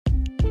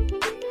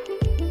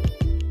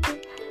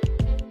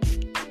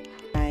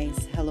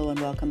and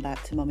welcome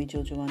back to Mummy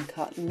Jojo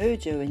Uncut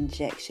Mojo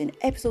Injection,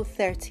 episode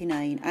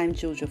 39. I'm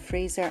Jojo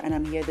Fraser and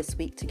I'm here this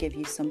week to give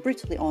you some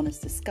brutally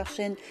honest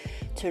discussion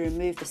to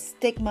remove the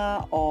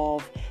stigma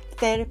of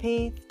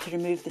therapy, to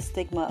remove the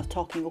stigma of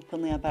talking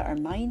openly about our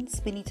minds.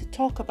 We need to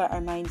talk about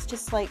our minds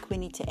just like we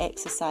need to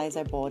exercise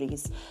our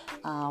bodies.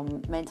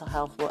 Mental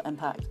health will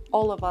impact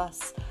all of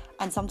us,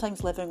 and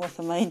sometimes living with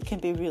a mind can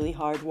be really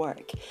hard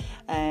work.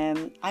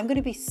 I'm going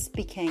to be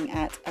speaking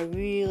at a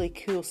really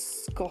cool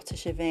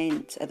Scottish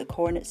event at the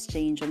Corn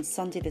Exchange on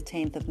Sunday the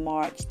 10th of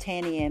March,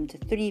 10 a.m. to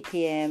 3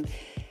 p.m.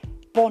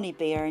 Bonnie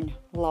Bairn,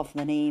 love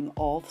the name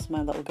of, so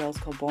my little girl's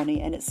called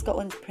Bonnie, and it's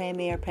Scotland's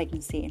premier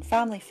pregnancy and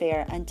family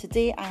fair. And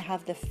today I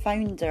have the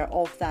founder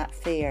of that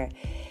fair,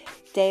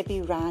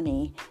 Debbie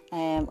Ranney.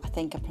 I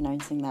think I'm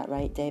pronouncing that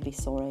right. Debbie,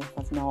 sorry if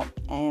I've not.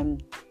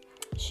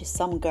 She's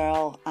some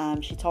girl.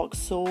 She talks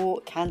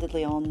so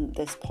candidly on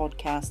this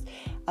podcast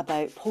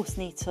about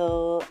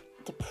postnatal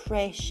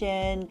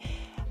depression,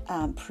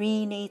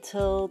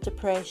 prenatal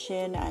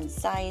depression,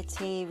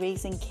 anxiety,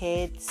 raising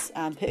kids,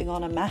 putting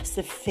on a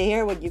massive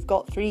fair when you've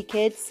got 3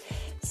 kids.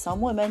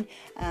 Some women.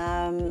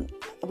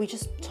 We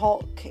just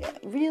talk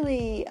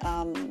really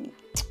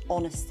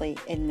honestly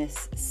in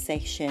this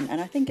session, and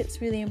I think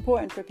it's really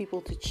important for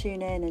people to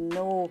tune in and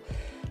know,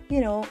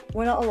 you know,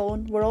 we're not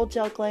alone. We're all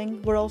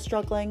juggling, we're all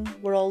struggling,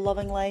 we're all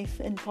loving life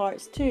in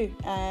parts too,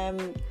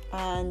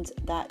 and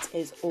that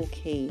is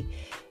okay.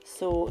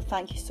 So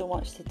thank you so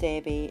much to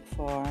Debbie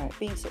for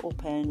being so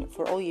open,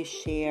 for all you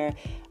share.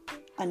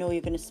 I know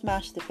you're going to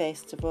smash the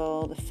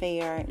festival, the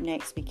fair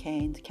next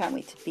weekend. Can't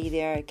wait to be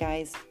there.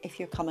 Guys, if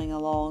you're coming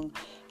along,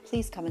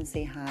 please come and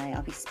say hi.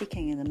 I'll be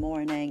speaking in the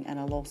morning, and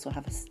I'll also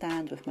have a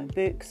stand with my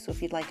books. So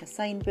if you'd like a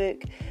signed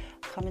book,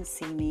 come and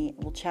see me.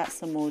 We'll chat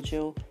some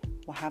mojo.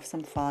 We'll have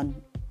some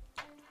fun.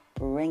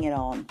 Bring it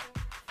on.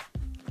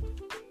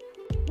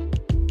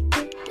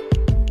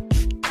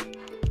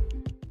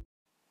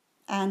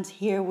 And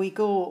here we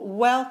go.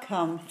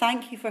 Welcome.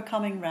 Thank you for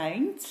coming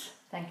round.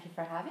 Thank you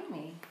for having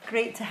me.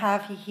 Great to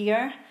have you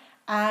here.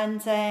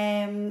 And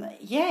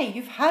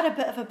you've had a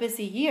bit of a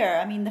busy year.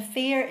 I mean, the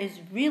fair is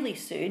really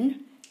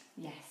soon.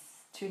 Yes,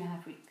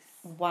 2.5 weeks.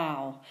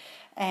 Wow.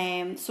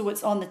 So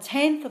it's on the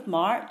 10th of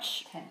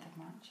March. 10th of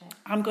March, yeah.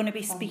 I'm going to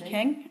be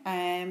speaking.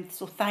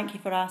 So thank you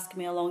for asking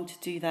me along to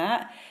do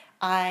that.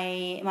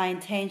 My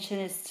intention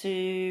is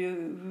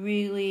to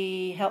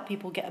really help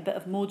people get a bit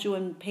of mojo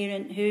in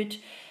parenthood.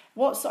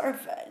 What sort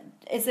of,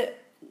 is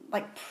it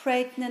like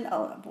pregnant,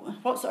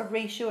 what sort of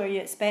ratio are you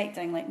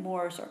expecting? Like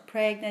more sort of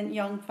pregnant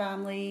young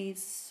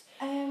families?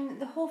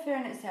 The whole fair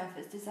in itself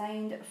is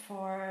designed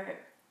for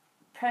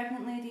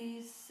pregnant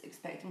ladies,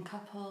 expecting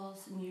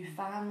couples, new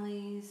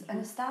families,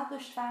 and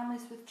established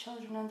families with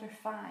children under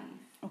 5.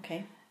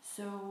 Okay.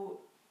 So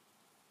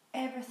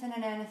everything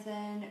and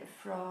anything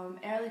from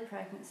early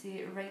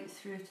pregnancy right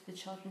through to the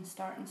children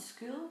starting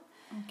school.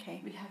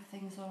 Okay. We have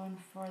things on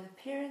for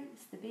the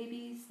parents, the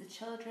babies, the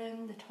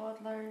children, the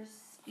toddlers,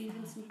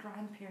 even some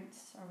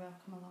grandparents are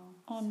welcome along.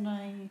 Oh,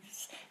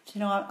 nice. Do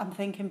you know, I'm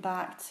thinking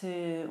back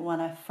to when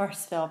I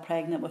first fell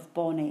pregnant with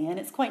Bonnie, and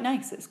it's quite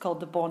nice. It's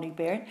called the Bonnie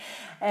Bairn.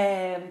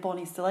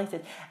 Bonnie's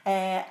delighted.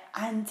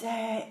 And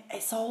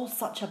it's all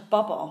such a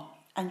bubble,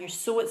 and you're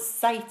so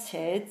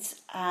excited.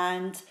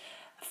 And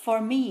for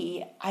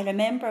me, I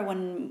remember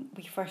when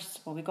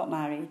we got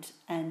married,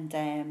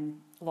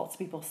 and lots of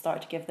people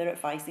started to give their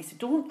advice. They said,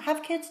 don't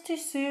have kids too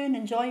soon,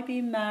 enjoy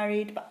being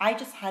married. But I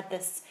just had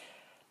this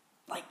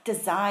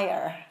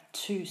desire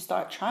to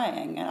start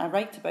trying, and I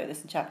write about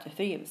this in chapter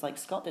 3. It was like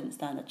Scott didn't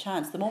stand a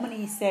chance. The moment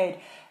he said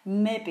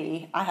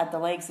maybe, I had the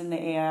legs in the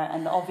air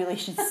and the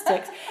ovulation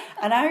sticks,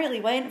 and I really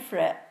went for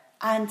it.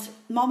 And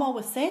Mum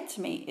always said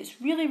to me,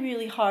 it's really,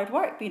 really hard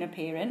work being a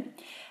parent.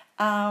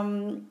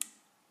 And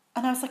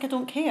I was like, I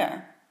don't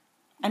care.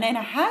 And then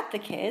I had the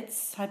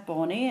kids, had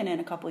Bonnie, and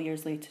then a couple of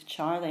years later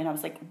Charlie, and I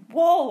was like,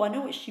 whoa, I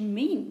know what she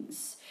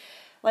means.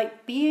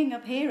 Like being a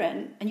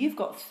parent, and you've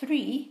got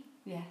 3.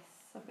 Yes,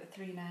 I've got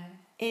 3 now.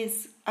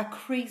 Is a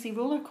crazy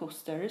roller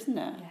coaster, isn't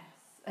it? Yes,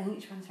 and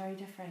each one's very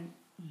different.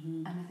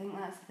 Mm-hmm. And I think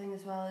that's the thing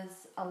as well,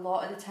 is a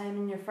lot of the time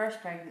in your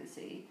first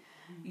pregnancy,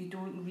 you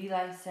don't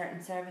realise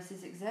certain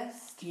services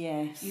exist.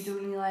 Yes. You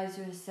don't realise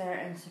there's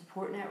certain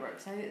support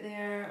networks out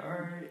there,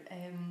 or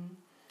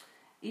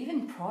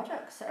even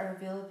products that are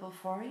available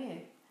for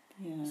you.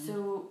 Yeah.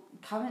 So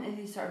coming to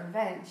these sort of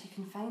events, you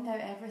can find out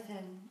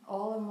everything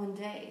all in one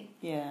day.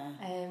 Yeah.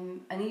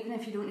 And even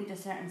if you don't need a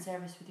certain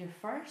service with your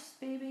first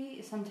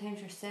baby,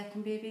 sometimes your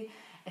second baby,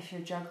 if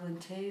you're juggling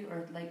 2,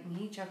 or like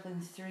me,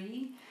 juggling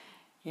 3,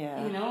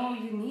 yeah, you know,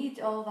 you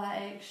need all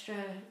that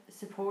extra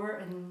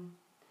support, and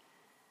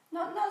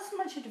not so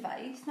much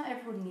advice. Not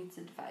everyone needs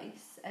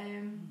advice.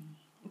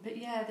 But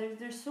yeah,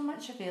 there's so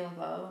much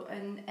available,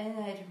 and in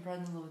Edinburgh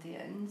and the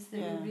Lothians,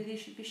 that we really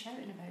should be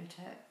shouting about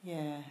it.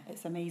 Yeah,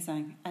 it's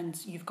amazing, and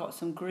you've got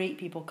some great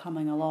people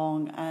coming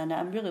along, and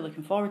I'm really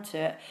looking forward to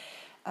it.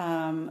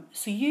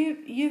 So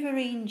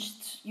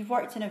you've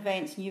worked in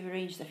events, and you've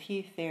arranged a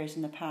few fairs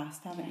in the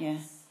past, haven't you?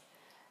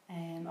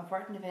 I've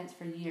worked in events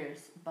for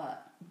years,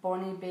 but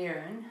Bonnie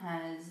Bairn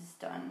has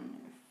done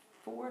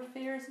 4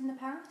 fairs in the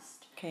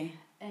past. Okay.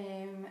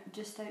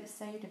 Just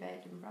outside of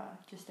Edinburgh,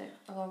 just out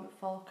along at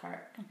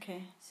Falkirk.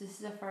 Okay. So this is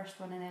the first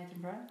one in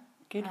Edinburgh.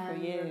 Good for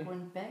you. We're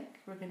going big.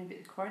 We're going to be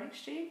at the Corn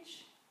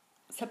Exchange.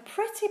 It's a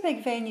pretty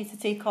big venue to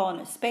take on,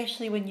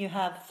 especially when you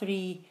have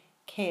 3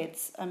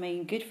 kids. I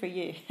mean, good for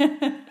you.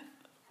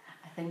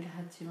 I think I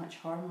had too much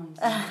hormones.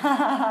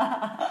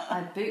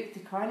 I booked the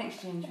Corn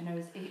Exchange when I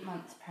was 8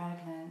 months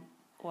pregnant.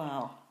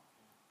 Wow.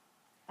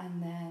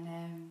 And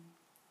then,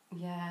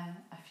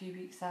 a few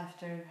weeks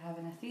after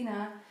having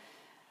Athena,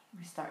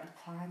 we started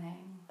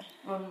planning.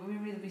 Well,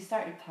 we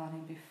started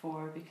planning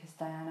before because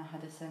Diana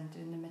had us in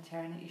doing the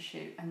maternity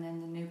shoot and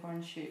then the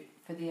newborn shoot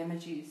for the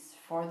images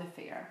for the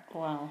fair.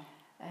 Wow.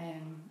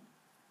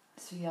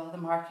 So yeah, all the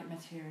market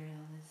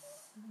material is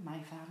my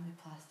family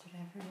plastered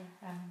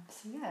everywhere.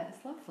 So yeah,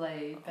 it's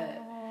lovely,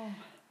 but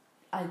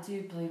I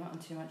do blame it on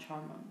too much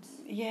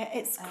hormones. Yeah,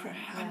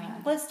 I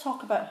mean, let's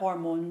talk about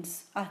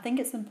hormones. I think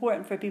it's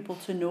important for people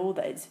to know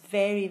that it's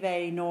very,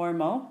 very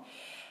normal.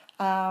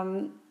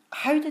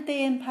 How did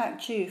they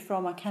impact you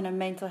from a kind of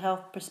mental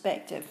health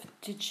perspective?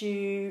 Did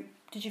you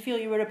feel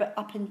you were a bit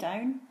up and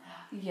down?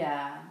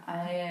 Yeah,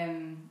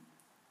 I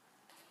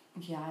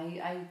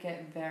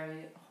get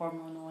very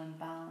hormonal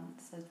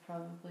imbalance, I'd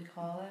probably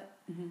call it.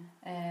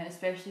 Mm-hmm.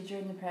 Especially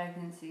during the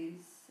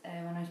pregnancies.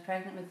 When I was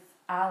pregnant with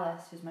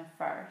Alice, who's my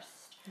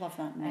first. Love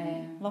that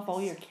name. Love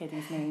all your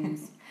kiddies'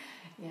 names.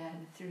 Yeah,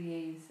 the 3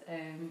 A's.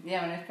 When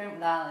I was pregnant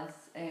with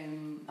Alice,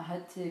 I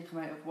had to come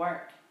out of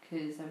work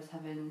because I was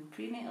having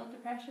prenatal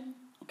depression.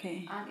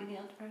 Okay.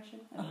 Antenatal depression.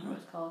 I don't know what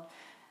it's called.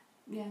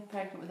 Yeah,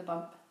 pregnant with a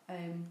bump.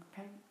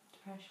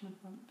 Depression with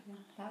a bump. Yeah,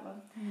 that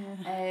one.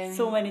 Yeah.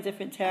 So many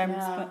different terms.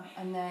 But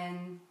and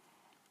then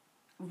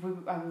we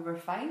were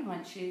fine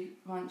once she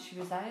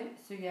was out.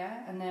 So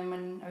yeah, and then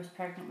when I was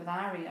pregnant with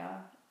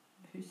Aria,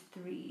 who's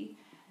 3,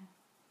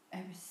 I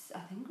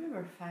think we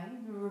were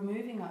fine. We were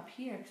moving up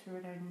here because we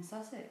were down in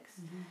Sussex.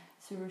 Mm-hmm.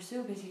 So we were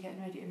so busy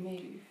getting ready to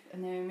move,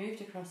 and then we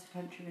moved across the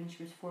country when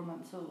she was 4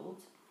 months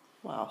old.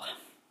 Wow.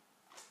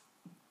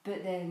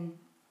 But then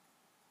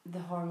the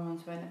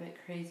hormones went a bit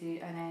crazy,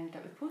 and I ended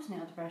up with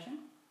postnatal depression.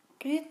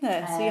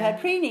 Goodness. So you had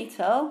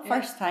prenatal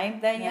first time,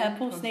 then you had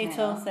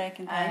postnatal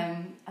second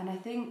time. And I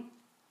think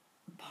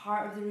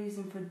part of the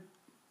reason for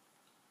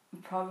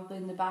probably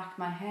in the back of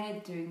my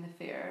head doing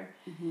the fair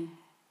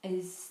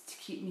is to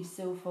keep me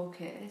so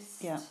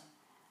focused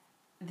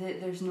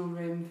that there's no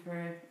room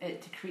for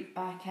it to creep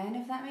back in,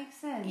 if that makes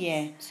sense.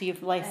 Yeah, so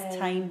you've less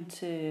time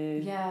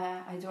to...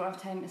 Yeah, I don't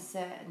have time to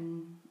sit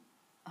and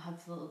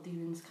have the little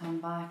demons come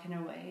back in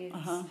a way.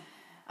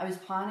 I was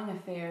planning a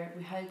fair.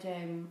 We had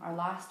our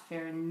last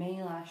fair in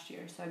May last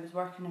year, so I was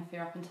working a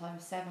fair up until I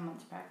was 7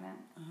 months pregnant.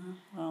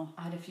 Wow.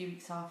 I had a few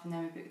weeks off, and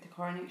then we booked the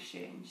Corn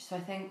Exchange. So I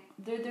think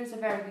there's a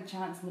very good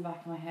chance in the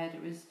back of my head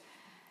it was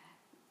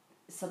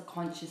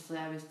subconsciously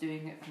I was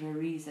doing it for a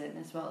reason,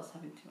 as well as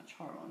having too much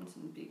hormones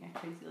and being a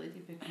crazy lady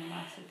booking a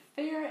massive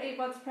fair at 8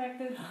 months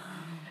pregnant.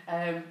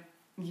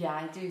 Yeah,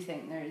 I do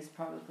think there is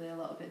probably a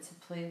little bit to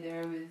play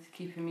there with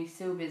keeping me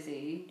so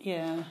busy.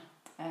 Yeah.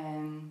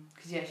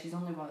 Because she's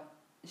only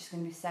she's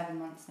going to be 7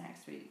 months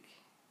next week.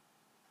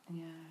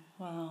 Yeah.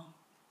 Wow.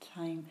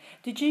 Time.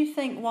 Did you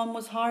think one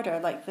was harder,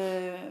 like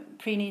the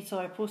prenatal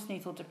or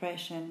postnatal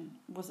depression?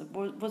 Was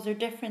there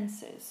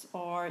differences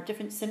or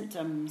different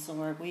symptoms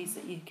or ways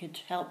that you could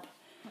help?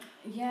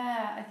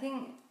 Yeah, I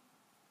think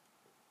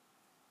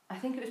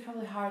it was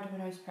probably harder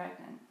when I was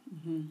pregnant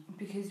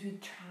because we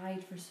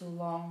tried for so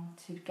long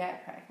to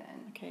get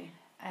pregnant. Okay.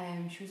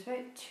 She was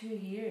about 2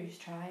 years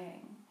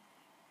trying,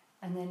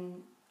 and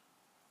then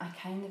I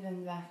kind of in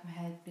the back of my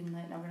head been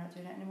like, no, we're not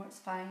doing it anymore. It's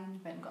fine.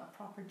 Went and got a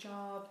proper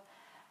job.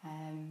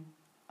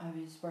 I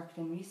was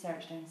working in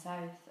research down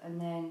south, and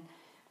then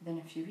within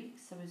a few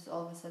weeks I was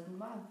all of a sudden,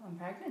 wow, I'm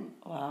pregnant.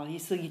 Wow,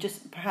 so you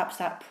just, perhaps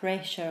that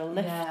pressure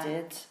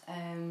lifted.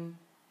 Yeah,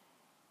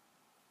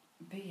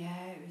 but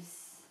yeah,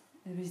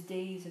 there was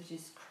days of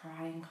just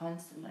crying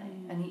constantly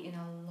and eating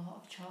a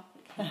lot of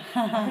chocolate cake.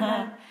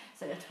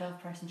 It's like a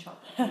 12-person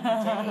chocolate cake a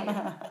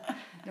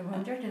day. No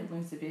wonder I didn't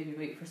lose the baby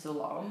weight for so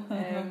long.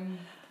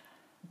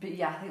 But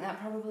yeah, I think that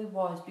probably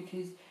was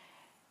because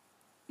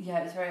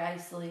it was very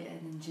isolating,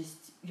 and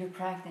just you're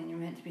pregnant, you're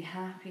meant to be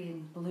happy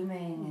and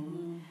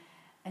blooming,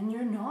 and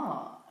you're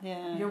not.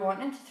 Yeah. You're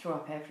wanting to throw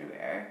up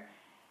everywhere.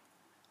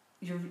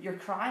 You're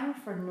crying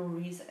for no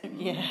reason.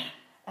 Yeah.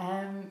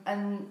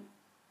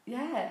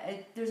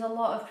 There's a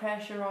lot of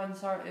pressure on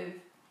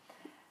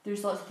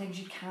there's lots of things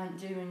you can't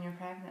do when you're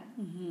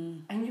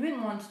pregnant. And you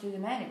wouldn't want to do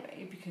them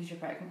anyway because you're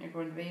pregnant, you're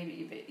growing a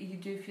baby, but you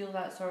do feel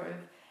that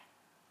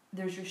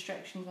there's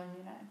restrictions on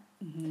you now.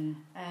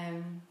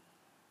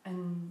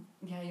 And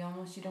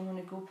you don't want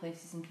to go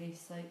places in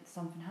case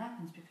something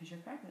happens because you're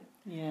pregnant.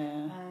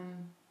 Yeah.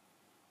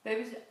 But it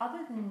was,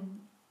 other than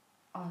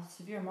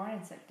severe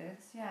morning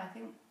sickness, I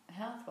think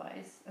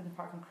health-wise, and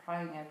apart from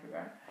crying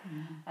everywhere,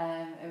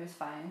 it was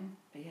fine.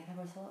 But there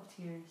was a lot of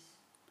tears.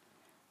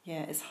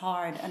 Yeah, it's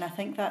hard, and I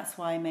think that's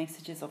why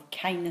messages of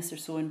kindness are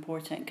so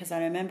important, because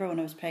I remember when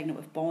I was pregnant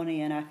with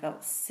Bonnie and I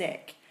felt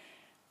sick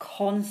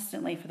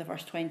constantly for the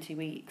first 20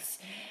 weeks,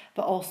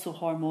 but also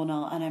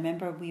hormonal, and I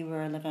remember we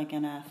were living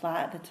in a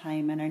flat at the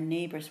time and our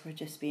neighbours were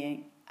just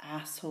being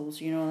assholes,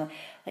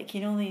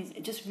 these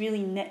just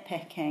really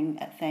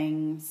nitpicking at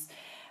things,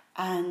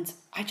 and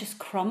I just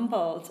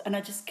crumbled and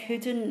I just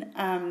couldn't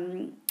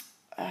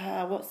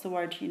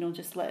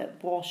just let it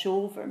wash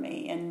over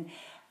me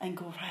and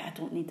go, right, I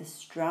don't need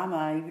this drama.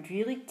 I would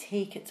really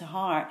take it to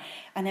heart.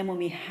 And then when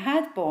we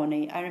had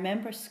Bonnie, I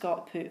remember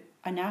Scott put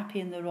a nappy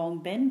in the wrong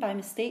bin by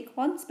mistake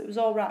once, but it was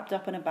all wrapped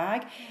up in a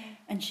bag.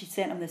 And she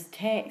sent him this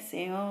text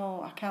saying,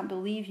 oh, I can't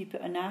believe you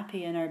put a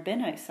nappy in our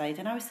bin outside.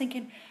 And I was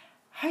thinking,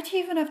 how do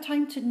you even have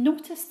time to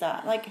notice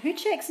that? Like, who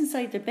checks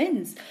inside the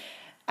bins?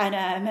 And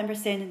I remember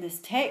sending this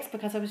text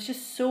because I was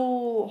just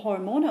so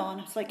hormonal.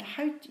 And I was like,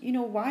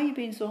 why are you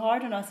being so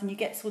hard on us? And you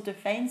get so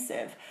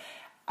defensive.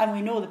 And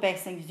we know the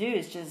best thing to do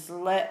is just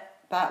let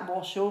that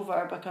wash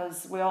over,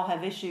 because we all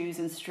have issues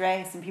and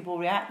stress and people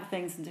react to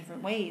things in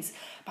different ways.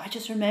 But I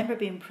just remember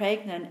being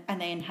pregnant and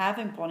then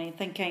having Bonnie and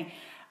thinking,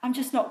 I'm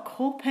just not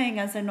coping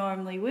as I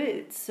normally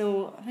would.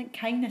 So I think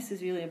kindness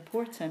is really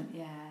important.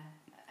 Yeah.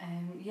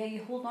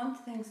 You hold on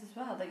to things as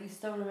well. Like, you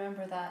still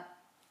remember that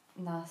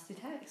nasty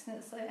text, and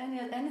it's like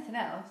anything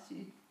else,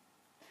 you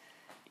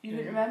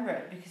wouldn't remember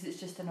it because it's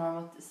just a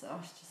normal, she's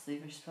just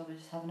leave her, she's probably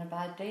just having a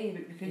bad day,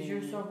 but because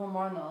you're so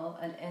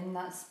hormonal and in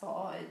that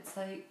spot, it's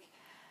like,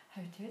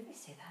 how dare they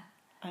say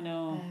that? I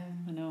know,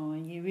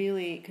 and you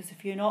really, because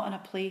if you're not in a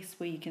place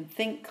where you can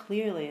think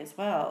clearly as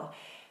well,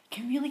 you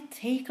can really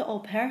take it all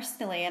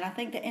personally, and I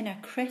think the inner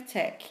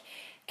critic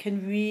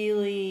can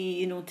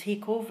really,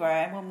 take over.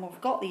 And when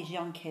we've got these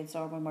young kids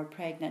or when we're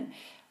pregnant,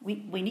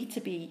 we need to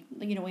be,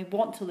 we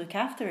want to look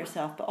after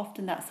ourselves, but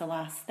often that's the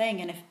last thing.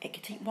 And if it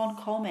could take one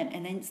comment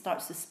and then it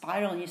starts to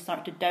spiral and you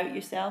start to doubt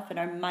yourself, and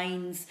our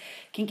minds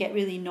can get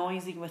really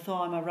noisy with,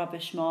 oh, I'm a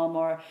rubbish mom,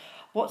 or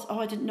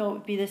I didn't know it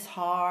would be this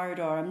hard,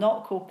 or I'm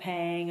not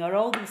coping, or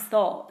all these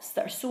thoughts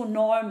that are so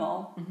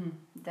normal. Mm-hmm.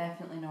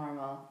 Definitely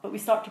normal. But we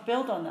start to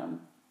build on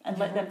them and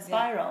let them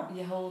spiral.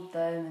 You hold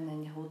them and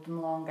then you hold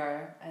them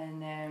longer.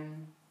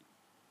 And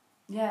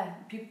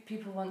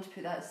people want to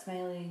put that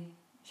smiley,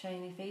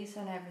 shiny face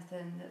on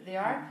everything, that they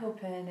are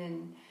coping,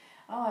 and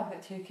I've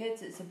got 2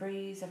 kids, it's a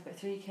breeze, I've got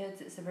 3 kids,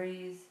 it's a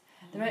breeze.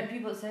 The amount of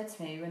people that said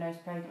to me when I was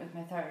pregnant with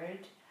my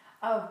third,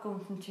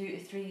 going from 2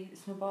 to 3,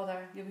 it's no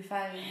bother, you'll be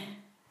fine.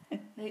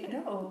 Like,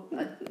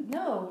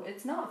 no,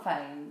 it's not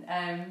fine.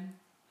 I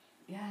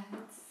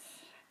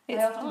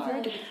often feel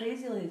like the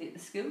crazy lady at the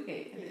school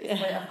gate. It's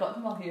like, I've got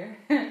them all here.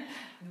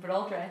 We're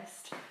all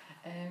dressed.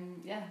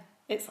 I'm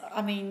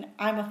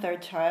a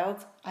third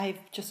child.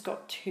 I've just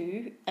got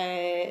 2.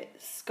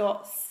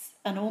 Scott's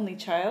an only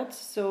child,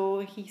 so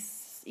he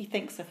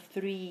thinks a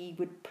 3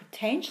 would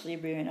potentially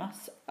ruin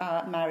us,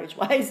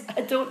 marriage-wise.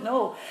 I don't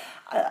know.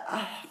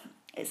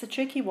 It's a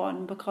tricky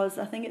one, because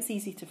I think it's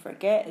easy to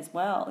forget as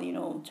well.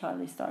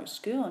 Charlie starts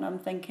school and I'm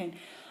thinking,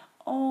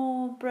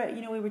 oh,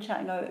 we were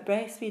chatting about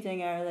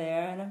breastfeeding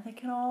earlier, and I'm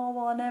thinking, oh,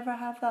 well, I'll never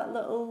have that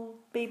little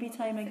baby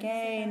time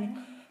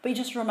again. But you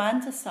just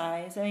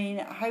romanticize. I mean,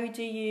 how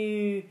do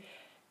you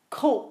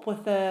cope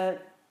with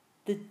the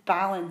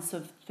balance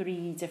of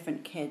 3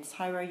 different kids?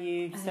 How are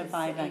you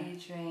surviving?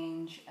 It's the age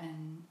range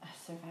and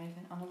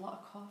surviving on a lot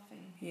of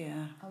coffee.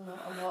 Yeah. A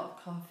lot of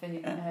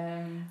coffee.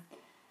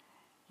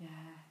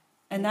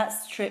 And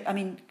that's true. I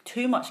mean,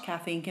 too much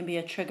caffeine can be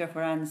a trigger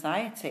for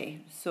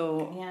anxiety.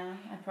 So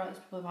that's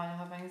probably why I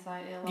have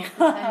anxiety a lot of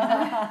the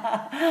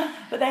time.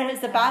 But then it's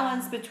the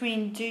balance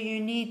between, do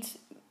you need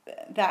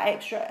that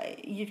extra?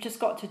 You've just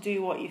got to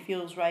do what you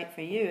feel is right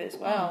for you as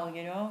well,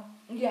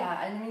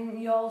 Yeah, and I mean,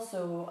 you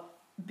also,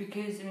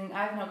 because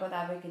I've not got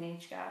that big an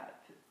age gap.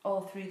 All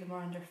 3 of them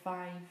are under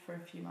 5 for a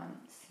few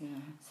months. Yeah.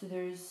 So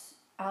there's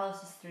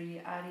Alice is 3,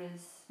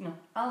 Alice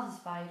is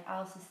 5,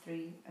 Alice is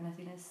 3, and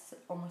Athena's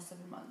almost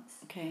 7 months.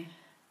 Okay.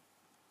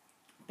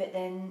 But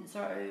then,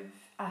 sort of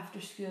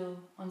after school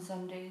on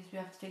Sundays, we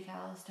have to take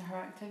Alice to her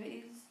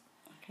activities.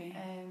 Okay.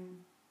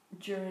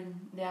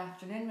 During the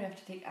afternoon, we have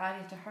to take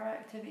Aria to her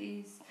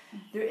activities.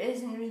 There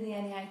isn't really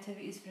any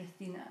activities for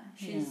Athena.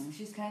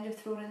 She's kind of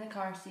thrown in the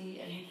car seat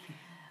and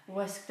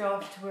whisked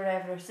off to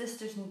wherever her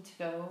sisters need to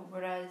go.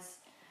 Whereas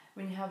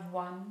when you have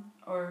 1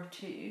 or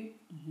 2.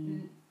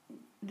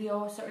 They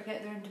all sort of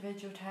get their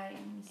individual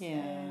times.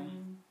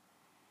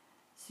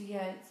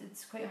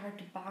 It's quite hard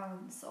to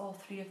balance all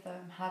 3 of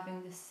them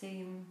having the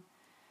same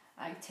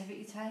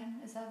activity time.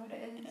 Is that what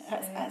it is?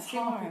 It's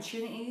same hard.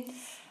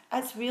 Opportunities.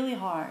 It's really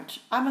hard.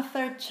 I'm a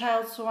third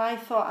child, so I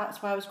thought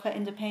that's why I was quite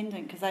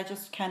independent, because I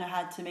just kind of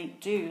had to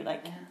make do. I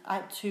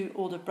had 2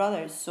 older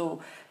brothers,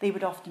 so they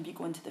would often be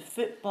going to the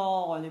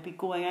football, or they'd be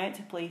going out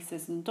to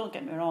places. And don't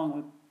get me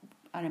wrong,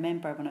 I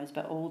remember when I was a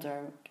bit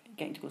older,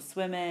 getting to go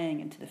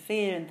swimming and to the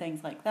fair and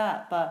things like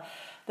that, but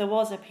there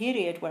was a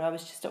period where I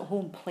was just at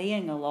home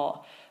playing a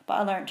lot, but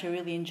I learned to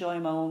really enjoy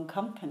my own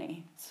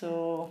company.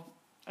 So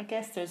I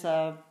guess there's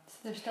So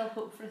there's still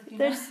hope for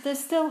Athena. there's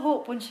still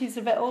hope when she's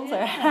a bit older.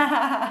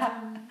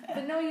 Yeah.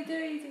 But no, you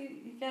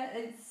get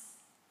it's.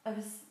 I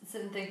was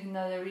sitting thinking the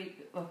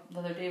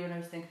other day when I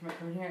was thinking about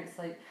coming here, it's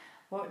like,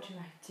 what do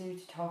I do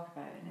to talk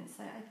about? And it's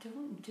like, I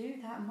don't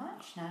do that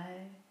much now.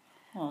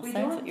 Well, We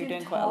sounds don't like you're do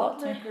doing quite a lot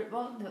toddler too. group.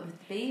 Well, no,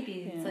 with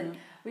babies, it's like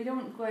we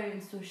don't go out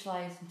and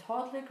socialise in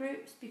toddler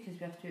groups because we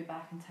have to be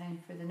back in time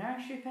for the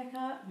nursery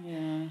pickup.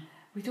 Yeah.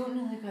 We don't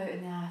really go out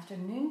in the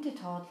afternoon to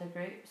toddler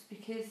groups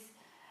because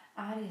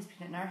Ari has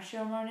been at nursery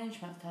all morning. She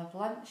wants to have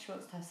lunch. She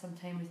wants to have some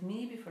time with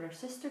me before her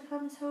sister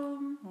comes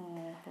home.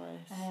 Oh,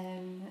 bless.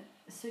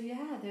 So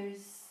yeah,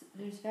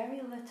 there's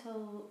very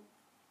little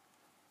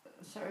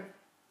sort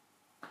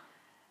of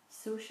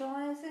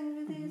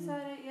socialising really. Is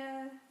that it?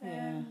 Yeah.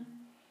 Yeah.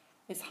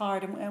 It's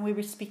hard, and we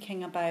were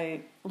speaking about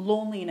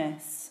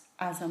loneliness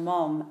as a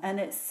mum, and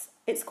it's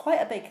quite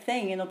a big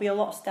thing, and there'll be a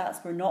lot of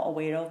stats we're not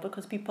aware of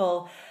because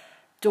people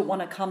don't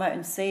want to come out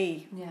and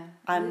say,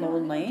 I'm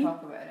lonely. They don't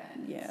talk about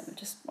it. Yeah,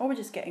 we're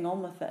just getting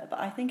on with it. But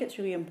I think it's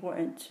really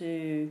important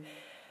to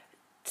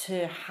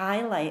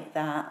highlight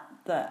that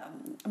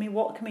I mean,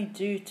 what can we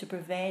do to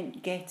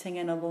prevent getting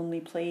in a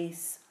lonely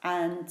place?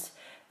 And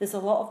there's a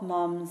lot of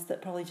mums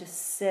that probably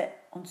just sit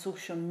on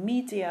social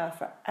media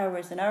for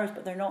hours and hours,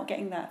 but they're not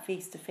getting that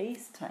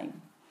face-to-face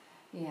time.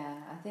 Yeah,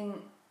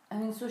 I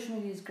mean, social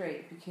media is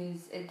great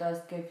because it does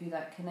give you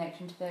that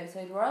connection to the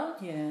outside world.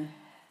 Yeah.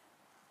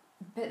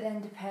 But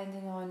then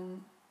depending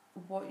on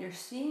what you're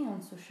seeing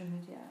on social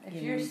media,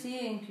 if you're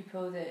seeing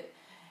people that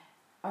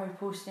are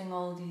posting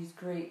all these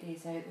great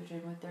days out they're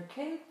doing with their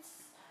kids,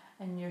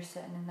 and you're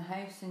sitting in the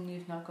house and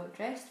you've not got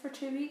dressed for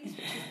 2 weeks,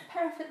 which is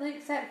perfectly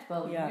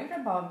acceptable. Yeah. You're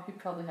a mum who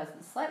probably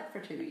hasn't slept for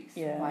 2 weeks,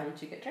 so Yeah. why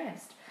would you get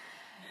dressed?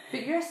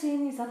 But you're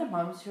seeing these other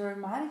mums who are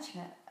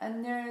managing it,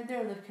 and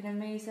they're looking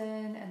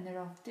amazing, and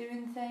they're off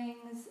doing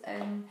things,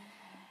 and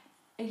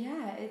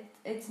yeah,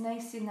 it's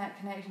nice seeing that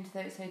connection to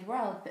the outside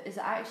world, but is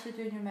it actually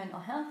doing your mental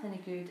health any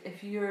good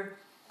if you're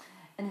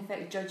in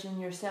effect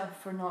judging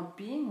yourself for not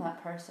being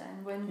that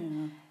person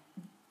when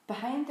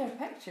behind their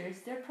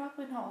pictures they're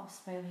probably not all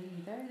smiley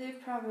either.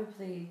 They've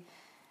probably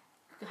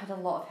had a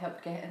lot of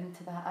help getting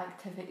to that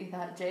activity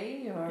that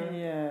day,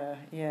 or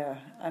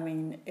I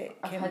mean,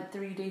 I've had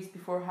 3 days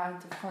beforehand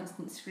of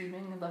constant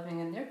screaming and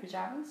living in their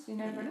pyjamas. You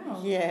never know.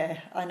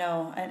 Yeah, I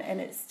know, and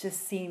it's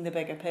just seeing the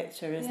bigger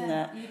picture, isn't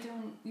it?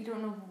 You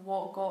don't know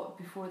what got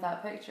before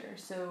that picture.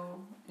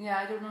 So yeah,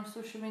 I don't know.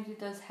 Social media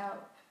does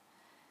help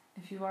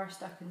if you are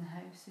stuck in the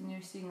house and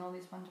you're seeing all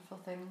these wonderful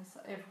things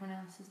that everyone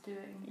else is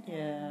doing.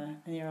 Yeah,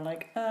 and you're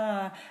like,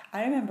 I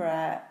remember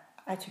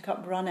I took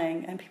up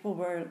running, and people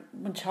were,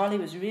 when Charlie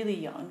was really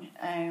young,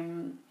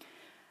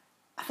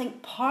 I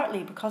think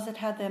partly because I'd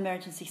had the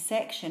emergency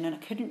section and I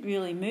couldn't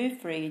really move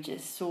for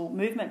ages, so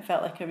movement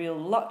felt like a real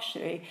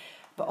luxury,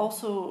 but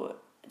also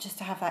just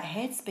to have that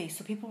headspace.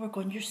 So people were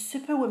going, you're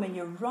superwoman,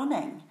 you're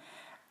running.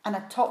 And I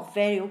talked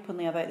very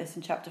openly about this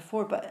in chapter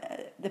 4,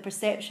 but the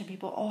perception,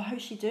 people, oh,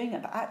 how's she doing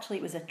it? But actually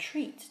it was a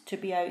treat to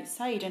be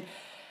outside. And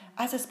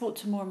as I spoke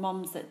to more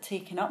mums that had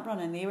taken up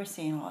running, they were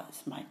saying, oh,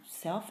 it's my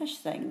selfish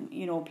thing.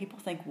 You know, people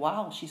think,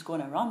 wow, she's going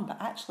to run, but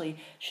actually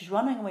she's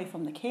running away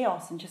from the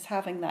chaos and just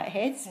having that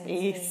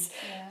headspace.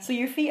 Yeah. So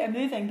your feet are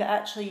moving, but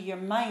actually your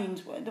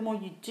mind, the more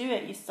you do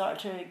it, you start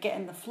to get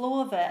in the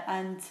flow of it.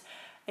 And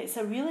it's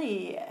a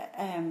really,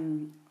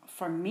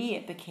 for me,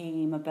 it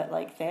became a bit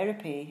like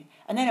therapy.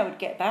 And then I would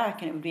get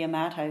back and it would be a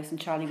madhouse and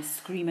Charlie was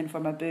screaming for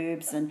my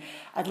boobs and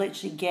I'd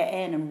literally get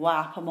in and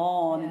whap him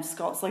on. And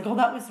Scott's like, oh,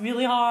 that was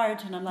really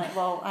hard. And I'm like,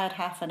 well, I had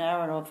half an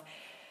hour of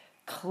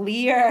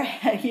clear,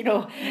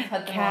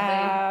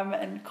 calm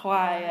and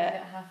quiet. You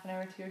get half an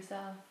hour to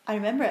yourself. I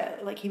remember,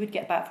 like, he would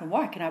get back from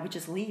work and I would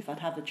just leave. I'd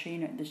have the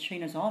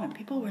trainers on and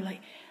people were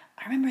like,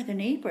 I remember the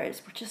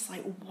neighbours were just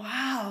like,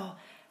 wow.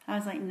 I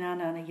was like,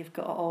 no, you've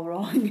got it all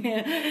wrong.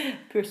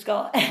 Poor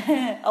Scott.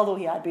 Although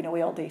he had been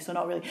away all day, so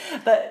not really.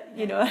 But,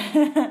 you know.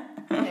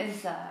 It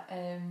is that.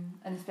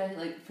 And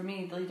especially, like, for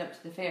me, the lead up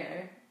to the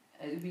fair,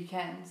 at the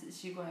weekends,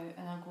 it's you go out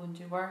and I'll go and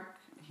do work.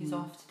 He's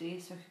off today,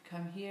 so I could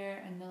come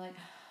here. And they're like,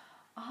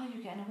 oh,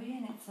 you're getting away.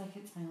 And it's like,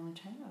 it's my only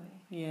time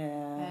away.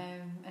 Yeah.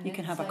 And you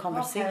can have like, a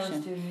conversation. Oh,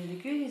 Kyle's doing really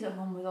good. He's at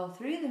home with all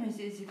three of them. Is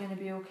he going to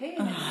be okay?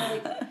 And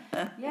it's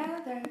like, yeah,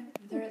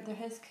 they're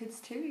his kids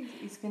too.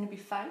 He's going to be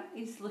fine.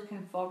 He's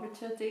looking forward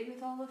to a day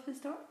with all of his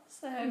daughters.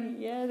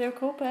 Yeah, they're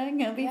coping.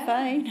 He'll be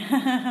fine.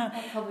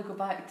 I'll probably go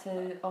back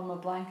to all my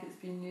blankets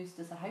being used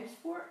as a house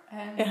fort.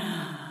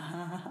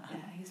 Yeah,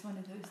 he's one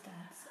of those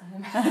dads.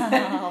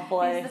 Oh,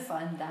 boy. He's the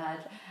fun dad.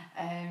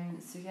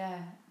 So yeah,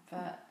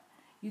 but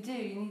you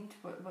need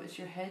what's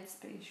your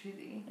headspace,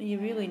 really. You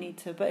really need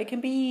to, but it can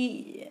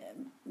be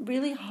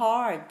really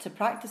hard to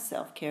practice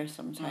self-care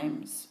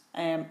sometimes.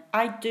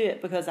 I do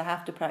it because I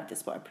have to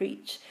practice what I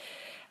preach.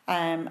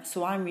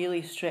 So I'm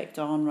really strict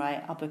on,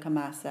 right, I'll book a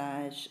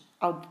massage,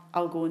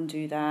 I'll go and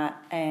do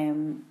that.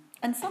 And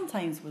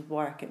sometimes with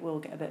work it will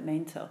get a bit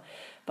mental,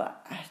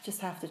 but I just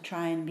have to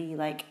try and be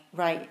like,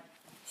 right,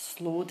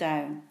 slow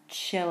down,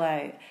 chill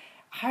out.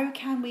 How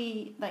can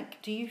we,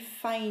 like, do you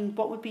find,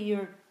 what would be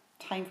your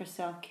time for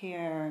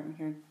self-care? If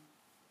you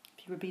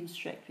were being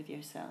strict with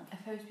yourself?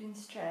 If I was being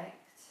strict,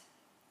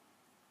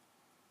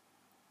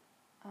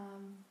 I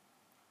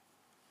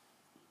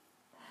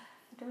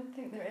don't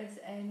think there is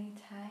any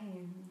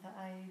time that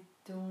I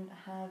don't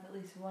have at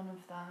least one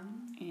of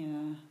them.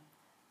 Yeah.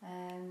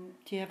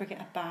 Do you ever get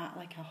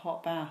a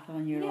hot bath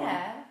on your own?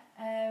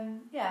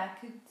 Yeah,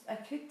 I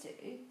could do.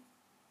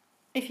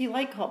 If you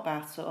like hot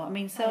baths, though, I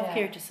mean,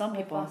 self-care to some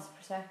people. Glass of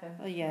Prosecco.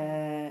 Oh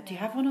yeah. Do you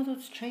have one of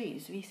those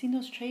trays? Have you seen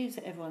those trays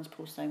that everyone's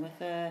posting with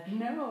the?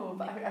 No,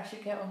 but I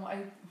should get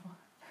one.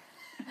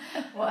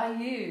 What I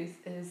use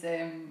is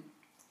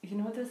you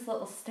know those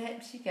little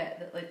steps you get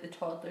that like the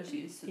toddlers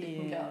use so they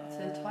can get up to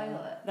the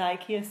toilet. The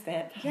IKEA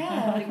step.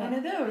 Yeah, like one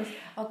of those.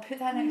 I'll put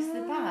that next to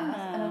the bath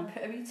and I'll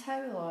put a wee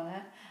towel on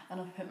it and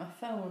I'll put my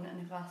phone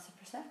and a glass of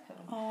Prosecco.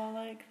 Oh, I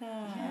like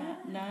that. Yeah,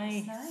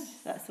 nice. Nice.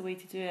 That's the way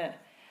to do it.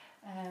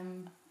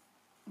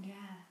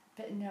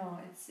 But no,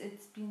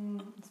 it's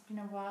been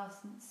a while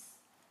since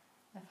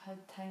I've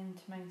had time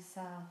to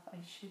myself. I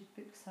should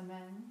book some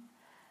in.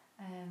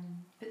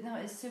 But no,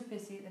 it's so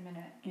busy at the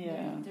minute.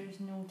 Yeah. There's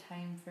no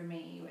time for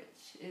me,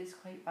 which is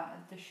quite bad.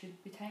 There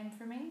should be time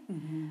for me.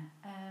 Mm-hmm.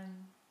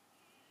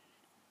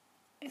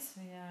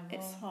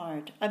 It's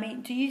hard. I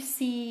mean, do you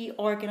see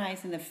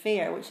organising the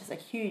fair, which is a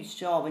huge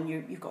job, and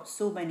you've got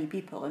so many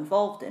people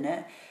involved in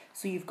it,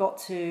 so you've got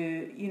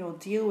to,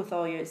 deal with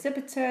all your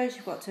exhibitors,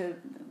 you've got to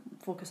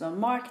focus on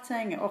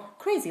marketing,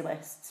 crazy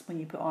lists when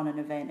you put on an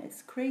event.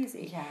 It's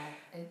crazy. Yeah,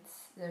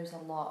 there's a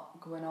lot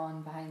going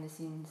on behind the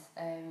scenes,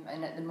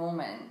 and at the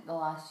moment, the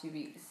last few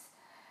weeks,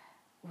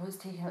 what's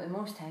taking up the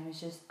most time is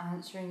just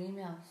answering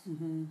emails.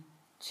 Mm-hmm.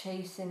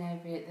 Chasing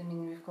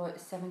we've got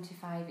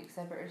 75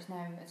 exhibitors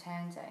now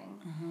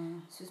attending,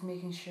 so it's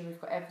making sure we've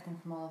got everything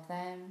from all of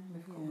them.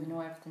 We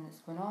know everything that's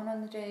going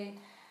on the day.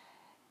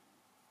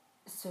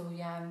 So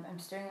yeah, I'm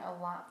staring at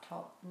a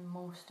laptop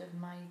most of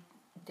my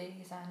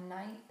days and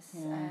nights.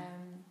 Yeah.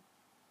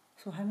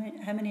 So how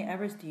many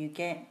hours do you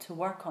get to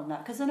work on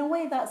that? Because in a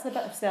way that's a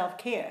bit of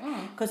self-care,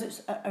 because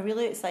it's a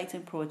really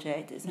exciting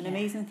project. It's an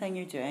amazing thing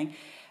you're doing.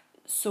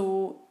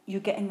 So you're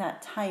getting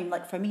that time.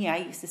 Like for me, I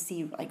used to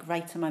see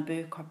writing my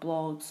book or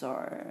blogs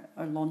or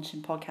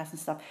launching podcasts and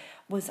stuff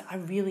was a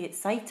really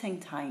exciting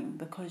time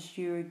because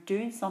you're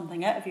doing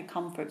something out of your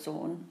comfort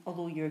zone.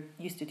 Although you're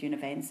used to doing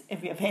events,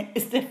 every event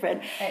is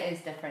different. It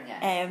is different,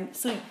 yeah.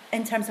 So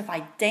in terms of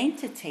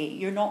identity,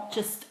 you're not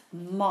just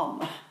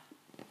mum.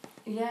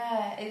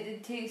 Yeah,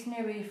 it takes me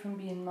away from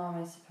being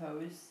mum, I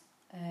suppose.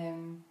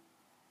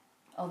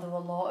 Although a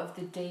lot of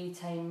the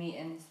daytime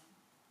meetings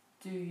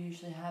do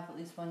usually have at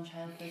least one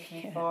child with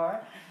me for.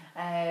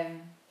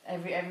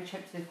 Every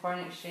trip to the Corn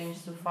Exchange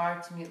so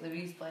far to meet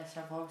Louise, bless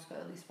her, I've always got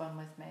at least one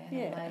with me.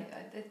 And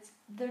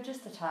they're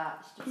just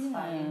attached. It's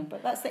fine.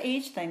 But that's the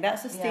age thing.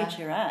 That's the stage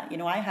you're at.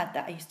 I had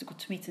that. I used to go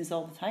to meetings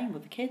all the time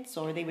with the kids,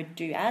 or they would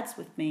do ads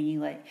with me,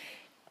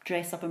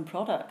 dress up in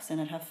products,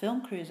 and I'd have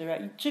film crews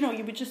around.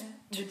 You would just...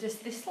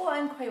 They slot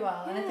in quite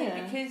well. And I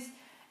think because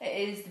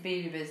it is the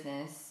baby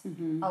business,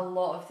 a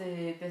lot of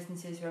the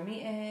businesses we're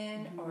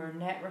meeting or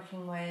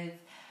networking with,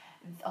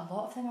 a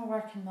lot of them are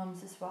working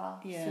mums as well.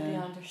 Yeah. So they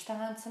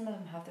understand. Some of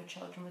them have their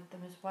children with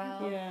them as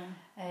well. Yeah.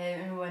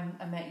 And when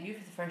I met you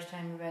for the first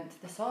time, we went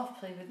to the soft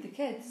play with the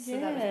kids. So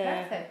that was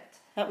perfect.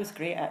 That was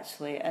great,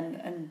 actually.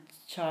 And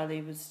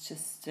Charlie was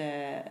just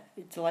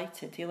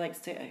delighted. He likes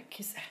to...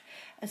 Because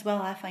as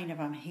well, I find if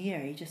I'm here,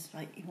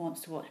 he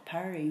wants to watch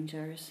Power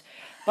Rangers.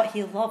 But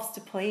he loves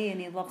to play,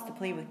 and he loves to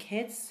play with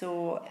kids.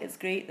 So it's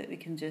great that we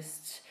can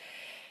just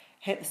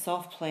hit the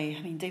soft play.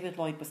 I mean, David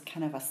Lloyd was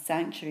kind of a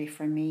sanctuary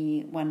for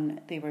me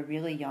when they were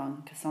really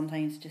young, because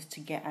sometimes just to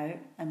get out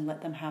and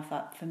let them have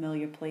that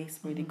familiar place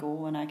where they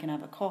go and I can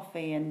have a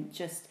coffee and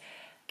just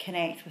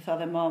connect with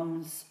other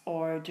mums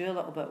or do a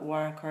little bit of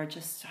work or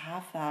just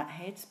have that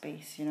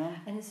headspace,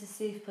 And it's a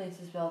safe place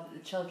as well that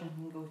the children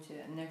can go to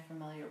and they're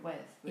familiar with,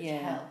 which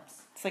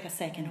helps. It's like a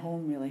second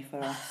home really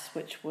for us,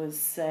 which was...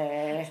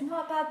 it's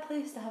not a bad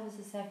place to have as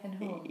a second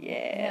home.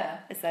 Yeah.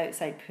 It's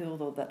outside pool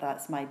though,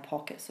 that's my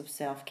pockets of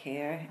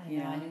self-care. I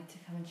know, I need to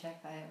come and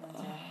check that out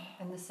one day.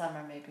 In the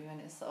summer maybe when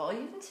it's...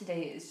 even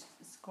today it's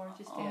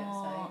gorgeous day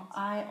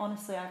outside.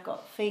 I've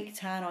got fake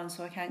tan on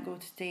so I can't go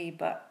today,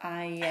 but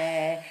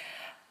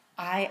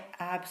I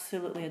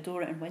absolutely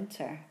adore it in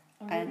winter.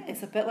 Oh, really? And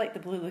it's a bit like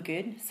the Blue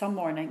Lagoon some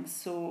mornings.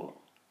 So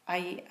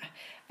I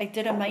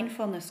did a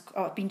mindfulness...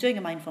 I've been doing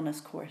a mindfulness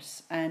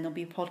course, and there'll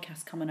be a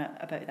podcast coming out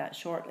about that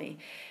shortly.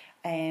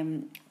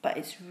 But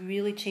it's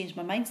really changed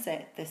my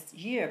mindset this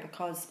year,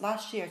 because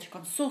last year I took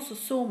on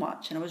so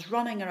much and I was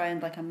running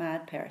around like a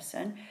mad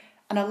person,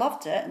 and I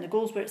loved it and the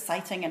goals were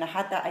exciting and I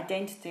had that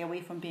identity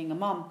away from being a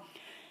mum.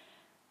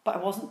 But I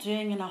wasn't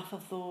doing enough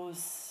of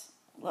those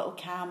little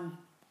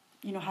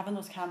having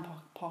those calm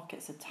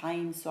pockets of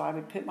time. So I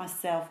would put my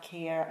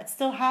self-care, I'd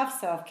still have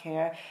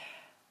self-care,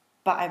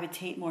 but I would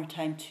take more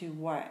time to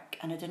work,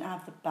 and I didn't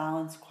have the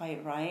balance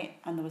quite right,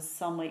 and there was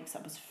some weeks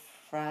I was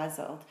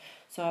frazzled.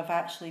 So I've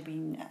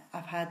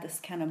had this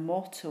kind of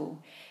motto,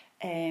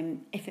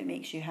 if it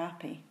makes you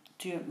happy,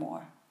 do it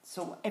more.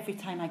 So every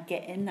time I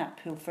get in that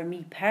pool, for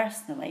me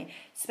personally,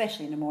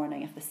 especially in the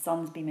morning, if the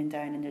sun's beaming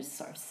down and there's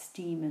sort of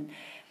steam, and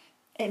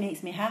it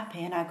makes me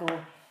happy, and I go,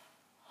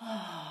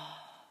 oh.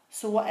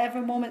 So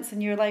whatever moments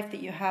in your life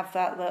that you have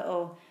that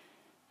little,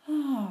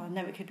 oh,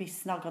 now it could be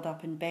snuggled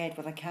up in bed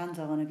with a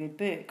candle and a good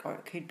book, or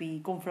it could be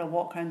going for a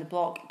walk around the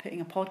block,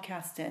 putting a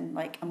podcast in,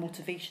 like a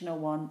motivational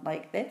one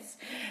like this.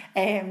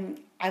 I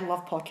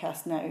love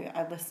podcasts now.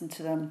 I listen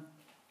to them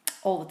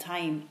all the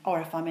time,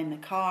 or if I'm in the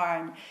car,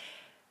 and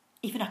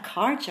even a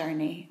car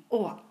journey,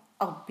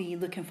 I'll be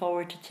looking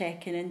forward to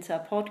checking into a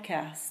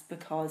podcast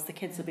because the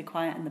kids will be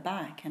quiet in the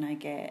back, and I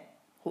get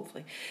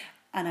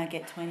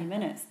 20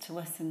 minutes to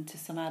listen to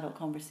some adult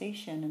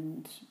conversation.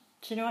 And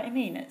do you know what I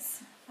mean?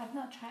 I've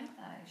not tried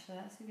that actually.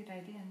 That's a good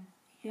idea.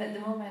 Yeah. At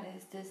the moment,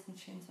 it's Disney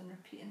tunes on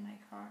repeat in my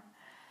car.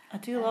 I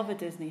do love a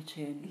Disney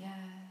tune. Yeah.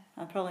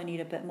 I probably need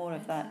a bit more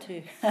of that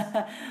too.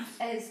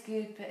 It's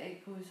good, but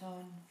it goes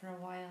on for a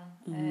while.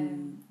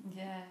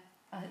 Yeah.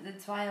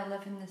 That's why I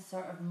live in this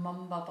sort of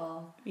mum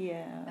bubble.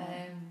 Yeah.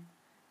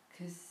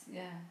 Because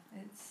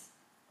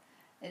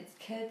it's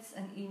kids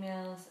and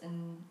emails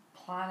and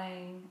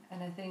planning,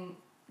 and I think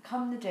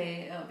come the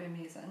day it'll be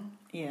amazing.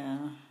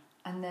 Yeah.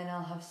 And then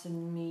I'll have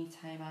some me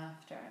time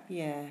after.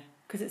 Yeah.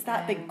 Because it's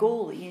that big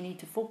goal that you need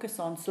to focus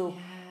on. So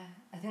yeah,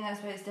 I think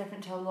that's why it's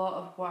different to a lot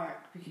of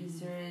work,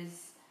 because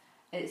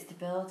it's the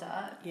build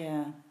up.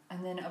 Yeah.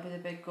 And then it'll be the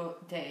big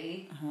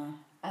day. Uh-huh.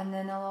 And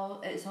then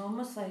it's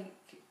almost like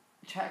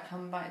try to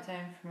come back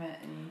down from it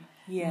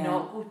and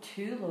not go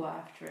too low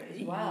after it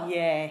as well.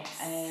 Yes.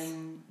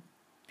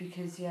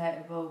 Because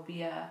it will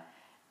be a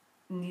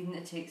needing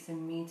to take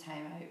some me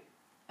time out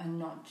and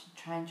not to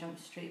try and jump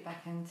straight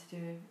back into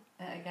do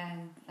it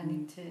again. I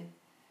need to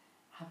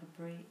have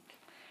a break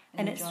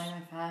and enjoy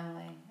my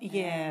family.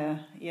 Yeah,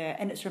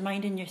 and it's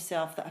reminding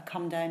yourself that a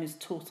come down is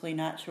totally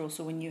natural.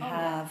 So when you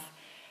have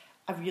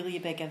a really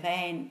big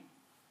event,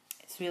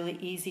 it's really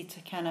easy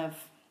to kind of,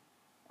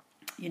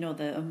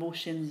 the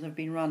emotions have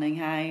been running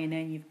high, and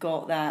then you've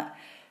got that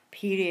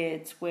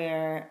period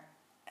where,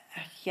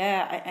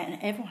 and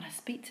everyone I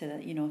speak to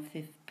that, if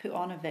they've put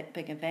on a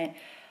big event,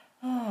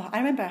 I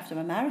remember after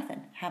my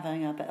marathon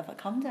having a bit of a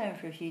come down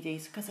for a few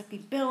days because I've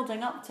been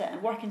building up to it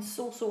and working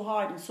so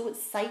hard and so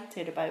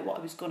excited about what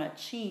I was going to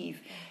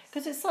achieve,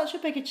 because it's such a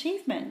big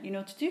achievement,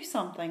 to do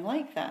something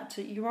like that.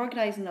 So you're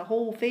organising the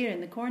whole fair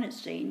in the Corn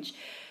Exchange,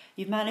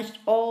 you've managed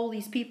all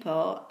these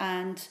people,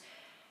 and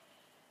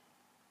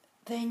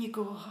then you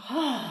go,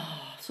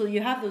 so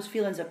you have those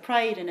feelings of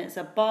pride and it's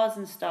a buzz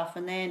and stuff,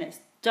 and then it's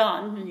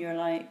done and you're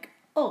like,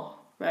 oh,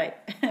 right,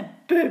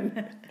 boom.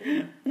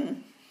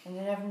 And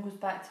then everyone goes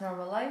back to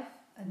normal life,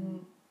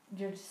 and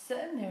you're just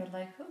sitting there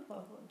like, oh,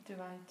 well, what do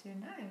I do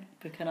now?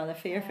 Book another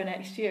fair for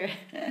next year.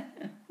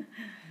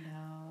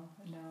 No.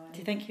 Do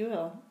you think you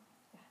will?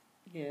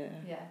 Yeah.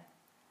 Yeah.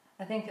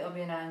 I think it'll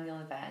be an annual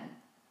event.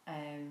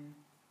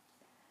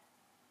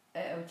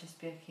 It'll just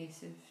be a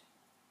case of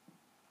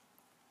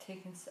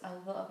taking a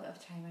little bit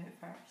of time out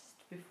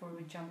first before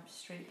we jump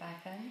straight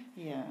back in.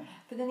 Yeah.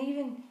 But then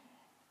even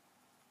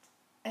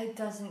it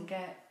doesn't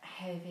get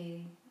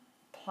heavy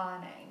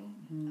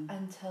planning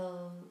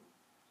until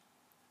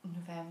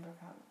November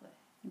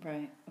probably.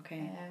 Right,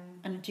 okay.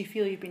 And do you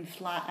feel you've been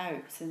flat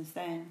out since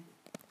then,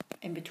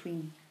 in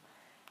between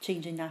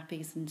changing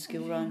nappies and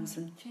school runs?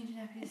 Changing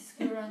nappies,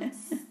 school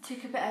runs.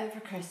 Took a bit out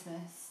for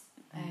Christmas.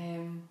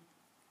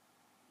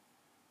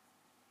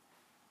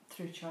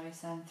 Through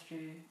choice and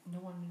through no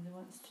one really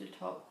wants to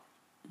talk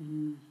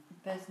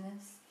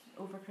business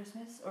over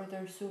Christmas, or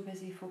they're so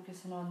busy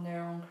focusing on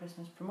their own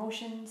Christmas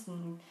promotions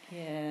and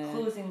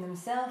closing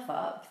themselves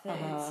up that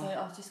it's like,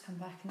 I'll just come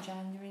back in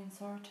January and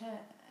sort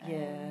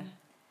it.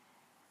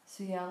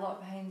 So a lot of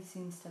behind the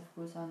scenes stuff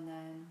goes on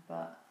then,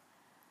 but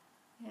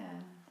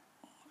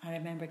I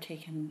remember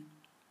taking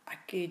a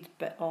good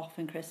bit off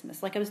in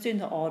Christmas. Like I was doing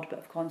the odd bit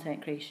of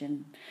content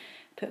creation,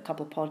 put a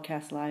couple of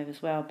podcasts live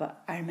as well,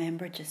 but I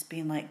remember just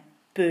being like,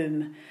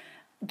 boom,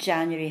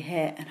 January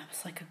hit, and I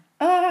was like,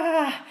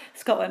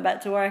 Scott went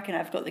back to work and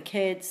I've got the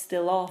kids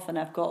still off and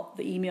I've got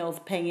the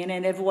emails pinging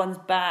in, everyone's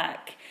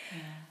back.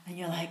 And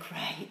you're like,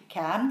 right,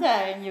 calm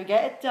down, you'll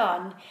get it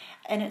done.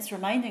 And it's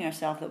reminding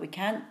ourselves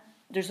that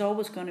there's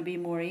always going to be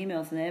more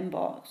emails in the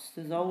inbox,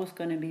 there's always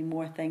going to be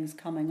more things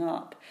coming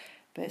up,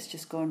 but it's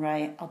just going,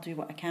 right, I'll do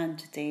what I can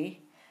today.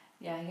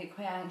 Yeah, I get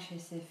quite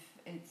anxious if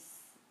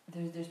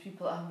there's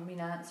people that haven't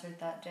been answered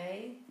that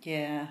day.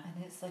 Yeah.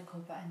 And it's like,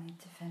 but I need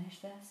to finish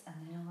this and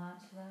then I'll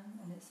answer them.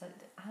 And it's like,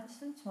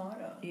 answer them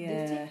tomorrow.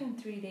 Yeah. They've taken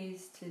 3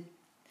 days to...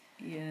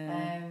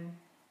 Yeah.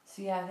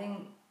 So I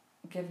think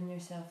giving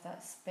yourself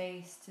that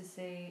space to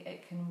say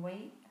it can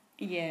wait.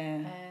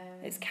 Yeah.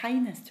 It's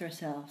kindness to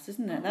ourselves,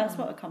 isn't it? That's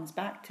what it comes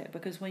back to.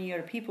 Because when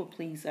you're a people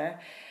pleaser,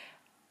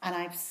 and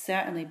I've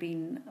certainly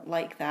been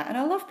like that, and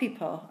I love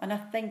people, and I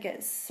think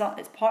it's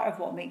part of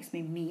what makes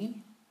me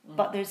me.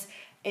 But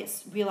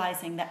it's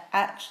realising that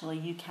actually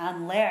you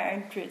can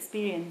learn through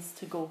experience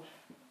to go,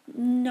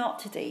 not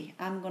today,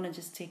 I'm going to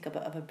just take a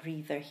bit of a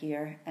breather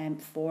here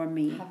for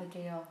me. Have a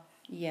day off.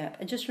 Yeah,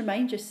 and just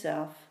remind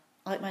yourself,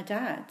 like my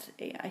dad,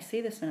 I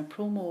say this in a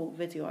promo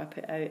video I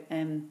put out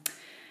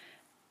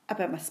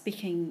about my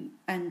speaking,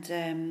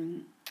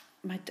 and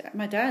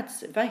my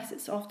dad's advice,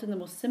 it's often the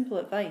most simple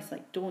advice,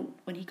 like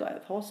when he got out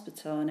of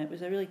hospital and it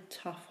was a really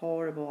tough,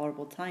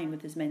 horrible time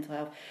with his mental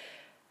health,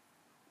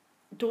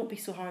 don't be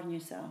so hard on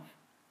yourself.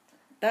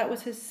 That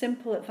was his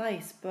simple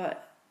advice,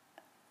 but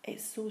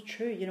it's so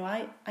true. You know,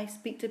 I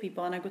speak to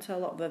people and I go to a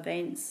lot of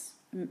events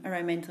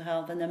around mental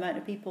health, and the amount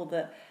of people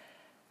that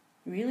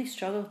really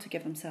struggle to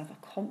give themselves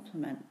a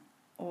compliment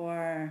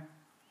or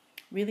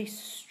really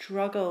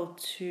struggle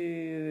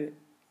to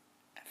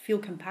feel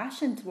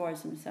compassion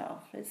towards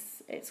themselves.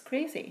 It's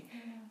crazy.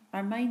 Yeah.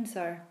 Our minds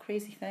are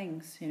crazy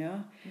things, you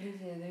know.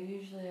 They're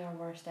usually our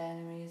worst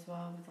enemy as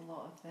well with a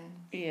lot of things.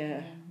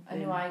 Yeah. I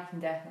know I can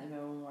definitely be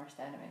my own worst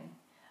enemy,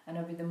 and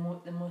I'll be the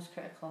most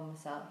critical on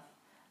myself.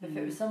 If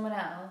it was someone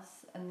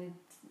else and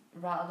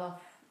they'd rattled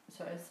off,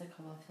 sort of, it's like,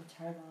 oh, I feel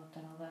terrible, I've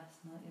done all this,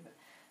 and but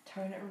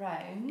turn it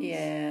around.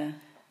 Yeah.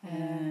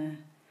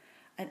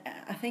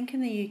 I think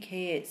in the UK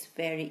it's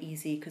very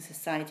easy because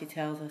society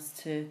tells us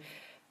to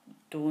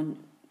don't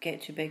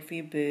get too big for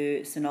your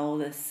boots and all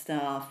this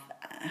stuff,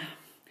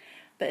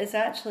 but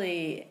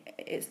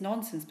it's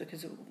nonsense,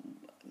 because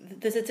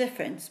there's a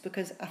difference.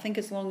 Because I think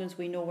as long as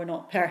we know we're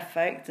not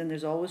perfect and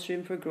there's always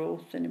room for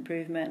growth and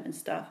improvement and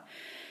stuff,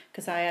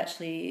 because I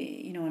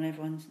actually, you know, and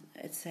everyone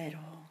had said,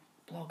 oh,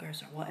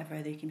 bloggers or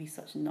whatever, they can be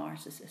such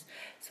narcissists.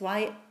 So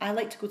I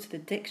like to go to the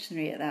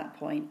dictionary at that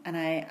point, and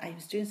I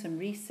was doing some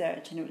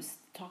research, and it was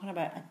talking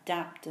about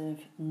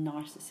adaptive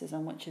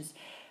narcissism, which is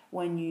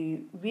when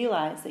you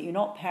realise that you're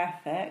not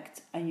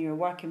perfect and you're a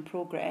work in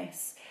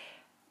progress,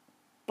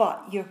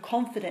 but you're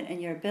confident in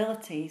your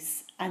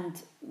abilities,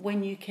 and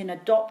when you can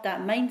adopt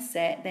that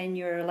mindset, then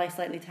you're less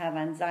likely to have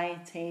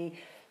anxiety.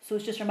 So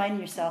it's just reminding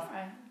yourself,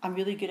 I'm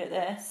really good at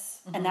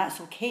this, and that's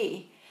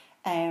okay.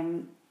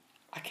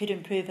 I could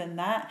improve in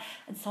that.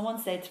 And someone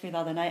said to me the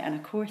other night in a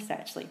course,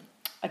 actually,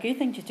 a good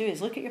thing to do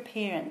is look at your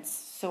parents.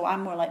 So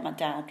I'm more like my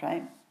dad,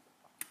 right?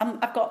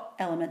 I've got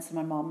elements of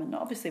my mum, and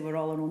obviously we're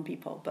all our own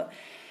people, but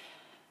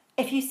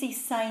if you see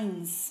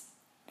signs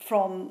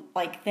from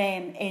like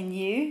them in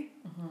you,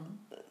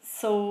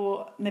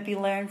 so maybe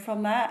learn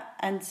from that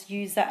and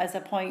use that as a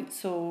point.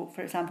 So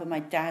for example, my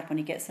dad, when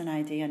he gets an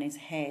idea in his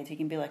head, he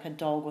can be like a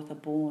dog with a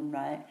bone,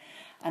 right?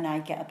 And I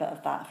get a bit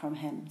of that from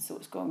him. So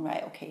it's going,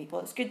 right, okay,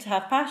 well, it's good to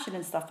have passion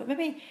and stuff, but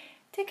maybe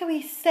take a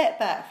wee step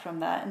back from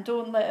that and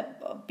don't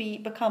let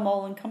it become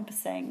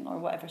all-encompassing or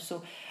whatever.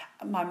 So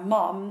my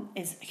mum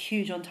is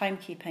huge on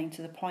timekeeping,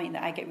 to the point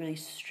that I get really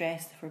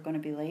stressed if we're going to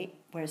be late,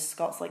 whereas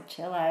Scott's like,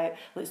 chill out,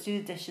 let's do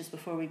the dishes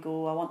before we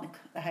go, I want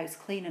the house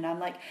clean. And I'm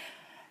like,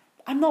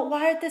 I'm not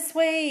wired this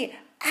way.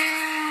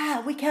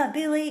 We can't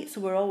be late.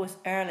 So we're always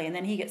early, and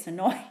then he gets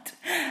annoyed.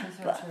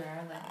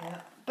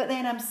 But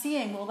then I'm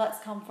seeing, well, that's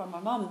come from my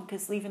mum,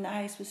 because leaving the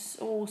house was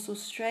so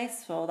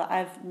stressful that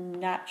I've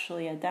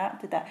naturally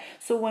adapted that.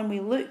 So when we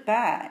look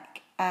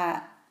back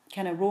at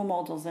kind of role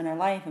models in our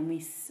life,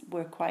 and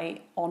we're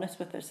quite honest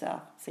with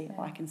ourselves, say,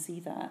 oh, I can see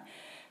that,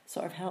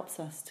 sort of helps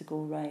us to go,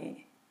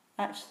 right,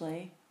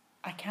 actually,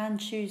 I can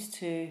choose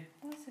to...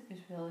 That's a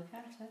good way to look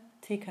at it.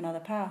 Take another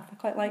path. I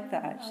quite like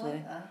that, actually. I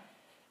like that.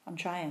 I'm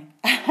trying.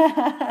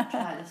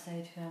 Try to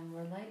say to him,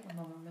 we're like my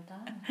mum and my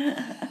dad.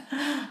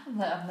 I'm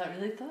like, I've not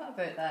really thought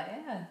about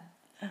that,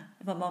 yeah.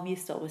 My mum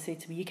used to always say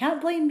to me, you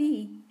can't blame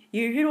me,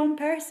 you're your own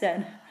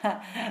person.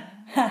 But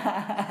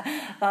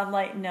I'm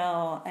like,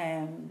 no.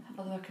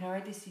 Although I can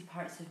already see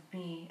parts of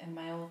me in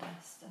my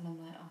oldest, and I'm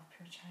like, oh,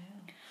 poor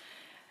child.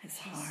 It's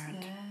hard.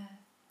 Yeah.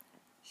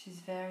 She's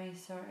very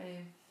sort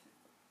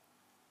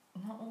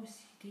of, not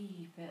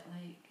OCD, but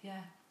like,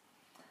 yeah,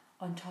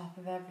 on top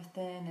of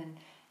everything, and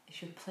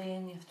if you're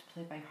playing, you have to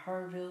play by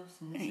her rules,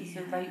 and this is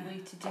the right way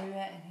to do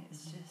it, and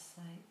it's just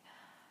like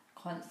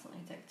constantly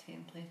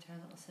dictating play to her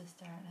little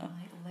sister, and I'm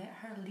like, let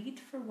her lead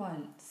for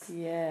once.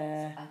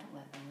 Yeah. So I don't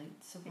let them lead,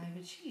 so why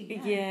would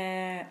she?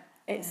 Yeah.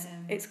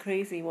 It's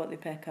crazy what they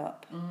pick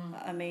up.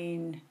 I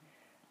mean,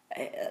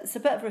 it's a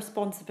bit of a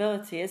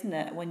responsibility, isn't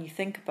it, when you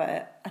think about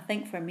it? I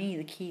think for me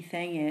the key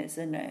thing is,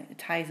 and it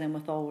ties in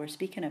with all we're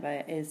speaking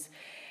about, is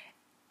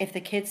if the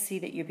kids see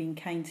that you're being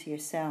kind to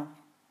yourself,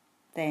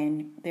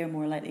 then they're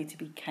more likely to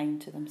be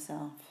kind to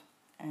themselves.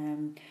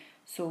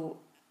 So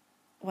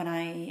when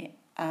I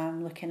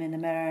am looking in the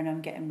mirror and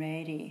I'm getting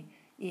ready,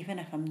 even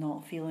if I'm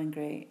not feeling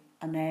great,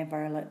 I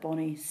never let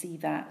Bonnie see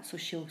that. So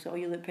she'll say, oh,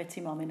 you look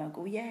pretty, Mummy, and I'll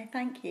go, yeah,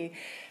 thank you,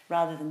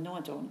 rather than, no,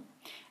 I don't.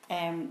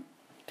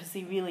 Because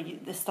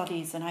the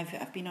studies, and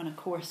I've been on a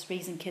course,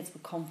 raising kids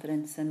with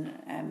confidence,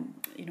 and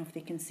if they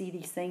can see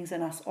these things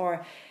in us,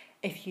 or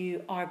if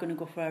you are going to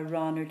go for a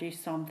run or do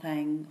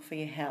something for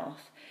your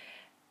health,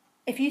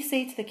 if you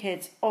say to the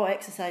kids, oh,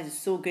 exercise is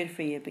so good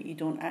for you, but you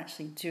don't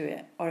actually do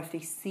it, or if they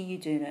see you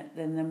doing it,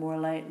 then they're more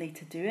likely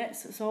to do it.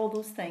 So it's all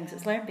those things. Yeah.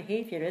 It's learned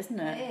behaviour, isn't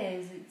it? It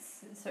is.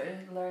 It's sort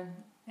of learned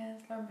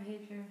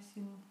behaviour,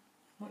 seeing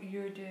what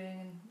you're doing,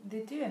 and they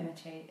do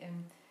imitate.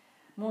 And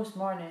most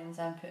mornings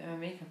I'm putting my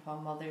makeup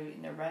on while they're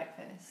eating their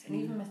breakfast, and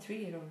even my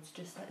 3-year-old's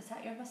just like, is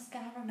that your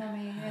mascara,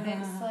 Mummy? And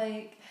it's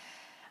like,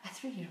 a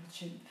 3-year-old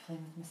shouldn't be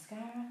playing with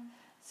mascara.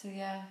 So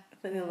yeah.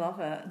 But they love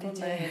it, don't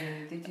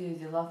they? They do.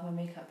 They love my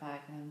makeup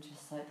bag, and I'm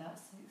just like,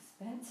 that's the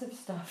expensive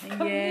stuff. Yeah,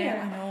 Come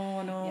here.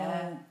 I know.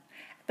 Yeah.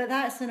 But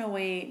that's, in a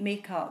way,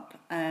 makeup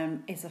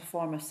is a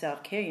form of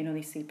self-care. You know,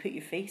 they say put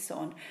your face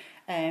on.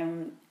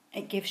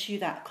 It gives you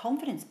that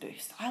confidence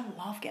boost. I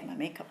love getting my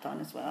makeup done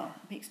as well.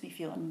 It makes me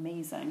feel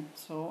amazing.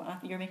 So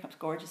your makeup's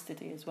gorgeous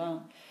today as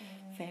well.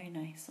 Yeah. Very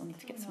nice. I'll need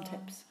to get some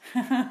tips.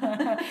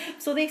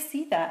 So they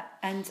see that,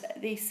 and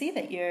they see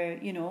that you're,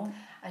 you know...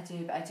 I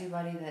do, but I do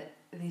worry that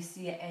they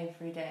see it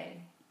every day.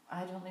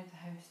 I don't leave the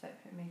house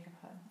without putting makeup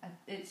on.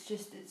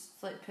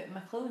 It's like putting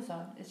my clothes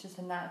on. It's just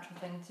a natural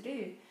thing to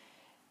do.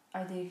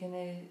 Are they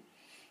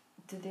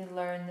do they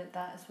learn that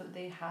that's what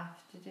they have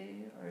to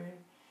do? Or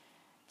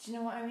do you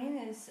know what I mean?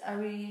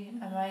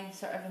 Am I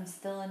sort of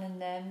instilling in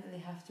them that they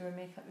have to wear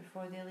makeup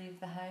before they leave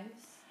the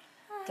house?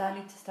 Do I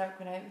need to start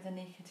going out with a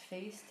naked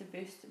face to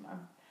boost them?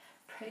 I'm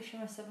pretty sure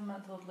my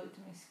 7-month-old looked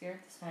at me scared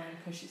this morning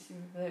because she seen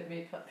me without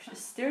makeup. She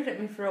just stared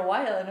at me for a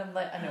while, and I'm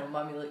like, I know,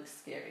 Mummy looks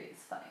scary,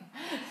 it's fine.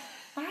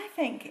 I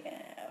think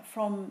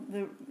from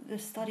the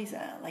studies,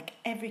 like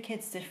every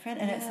kid's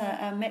different, and it's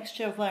a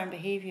mixture of learned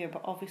behaviour,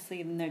 but obviously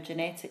in their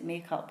genetic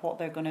makeup, what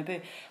they're going to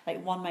do.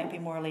 Like one might be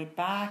more laid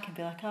back and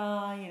be like,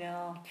 you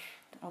know,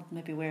 I'll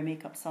maybe wear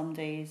makeup some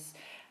days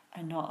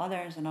and not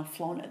others, and I'll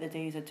flaunt it the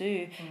days I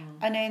do.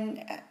 And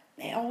then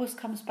it always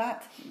comes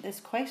back to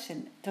this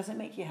question, does it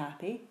make you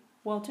happy?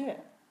 Well, do it.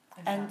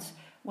 Exactly. And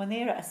when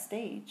they're at a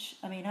stage,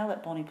 I mean, I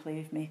let Bonnie play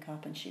with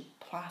makeup and she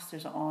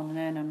plasters it on, and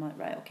then I'm like,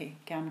 right, okay,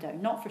 calm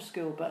down. Not for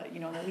school, but, you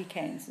know, the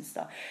weekends and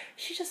stuff.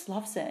 She just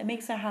loves it. It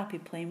makes her happy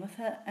playing with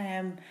it.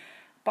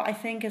 But I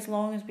think as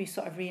long as we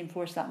sort of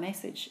reinforce that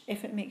message,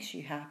 if it makes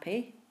you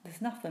happy,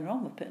 there's nothing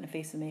wrong with putting a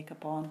face of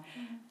makeup on.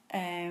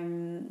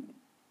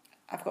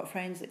 I've got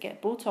friends that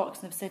get Botox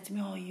and have said to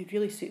me, oh, you'd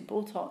really suit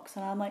Botox.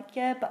 And I'm like,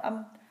 yeah, but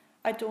I'm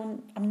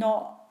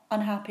not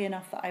unhappy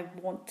enough that I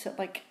want to,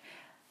 like...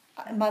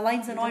 My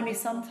lines annoy me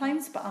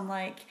sometimes, but I'm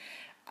like,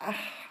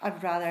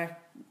 I'd rather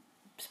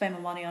spend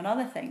my money on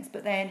other things.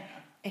 But then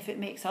if it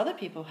makes other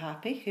people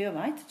happy, who am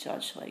I to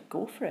judge? Like,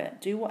 go for it.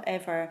 Do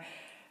whatever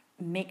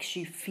makes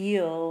you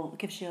feel,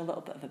 gives you a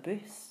little bit of a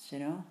boost, you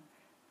know.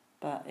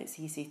 But it's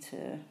easy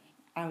to,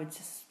 I would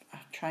just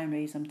try and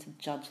raise them to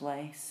judge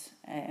less,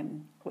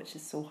 which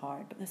is so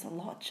hard. But there's a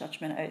lot of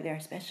judgment out there,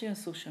 especially on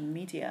social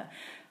media.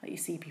 Like you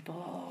see people,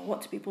 what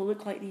do people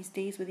look like these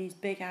days with these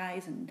big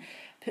eyes and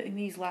putting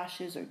these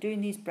lashes or doing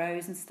these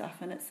brows and stuff,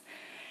 and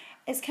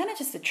it's kind of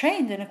just a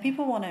trend, and if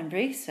people want to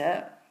embrace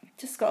it, you've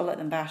just got to let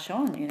them bash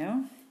on, you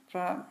know.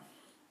 But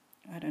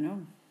I don't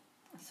know.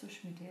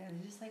 Social media,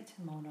 they just like to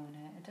moan on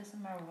it. It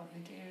doesn't matter what they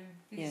do.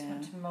 They just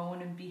want to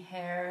moan and be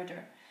heard,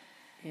 or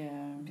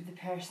be the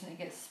person that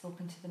gets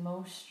spoken to the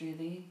most,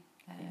 really.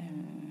 I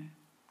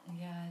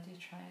do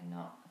try and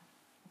not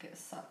get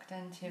sucked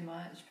in too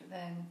much, but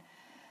then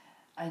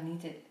I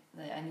need it.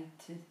 Like, I need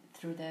to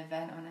throw the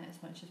event on it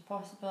as much as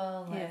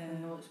possible, and let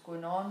everyone know what's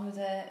going on with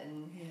it,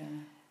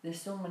 and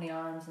there's so many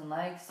arms and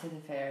legs to the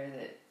fair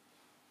that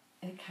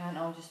it can't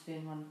all just be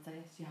in one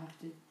place. You have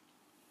to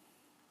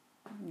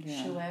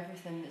show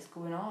everything that's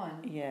going on.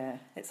 Yeah,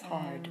 it's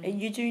hard.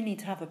 You do need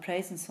to have a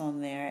presence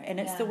on there, and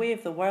it's the way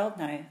of the world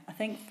now. I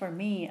think for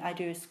me, I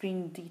do a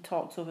screen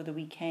detox over the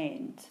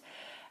weekend,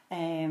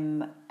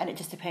 and it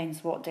just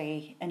depends what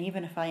day. And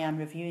even if I am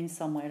reviewing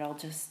somewhere,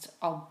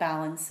 I'll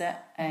balance it.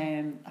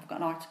 I've got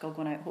an article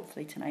going out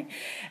hopefully tonight.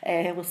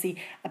 We'll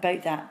see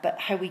about that, but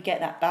how we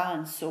get that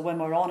balance. So when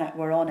we're on it,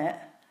 we're on it,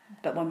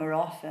 but when we're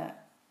off it,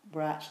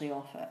 we're actually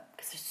off it,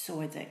 because it's so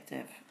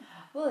addictive.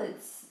 Well,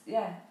 it's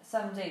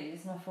some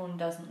days my phone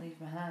doesn't leave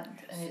my hand,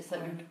 and it's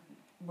like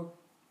we're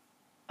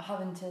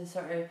having to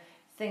sort of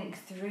think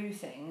through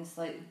things.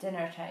 Like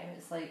dinner time,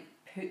 it's like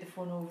put the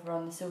phone over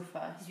on the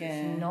sofa so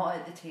it's not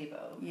at the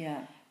table.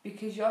 Yeah.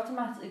 Because you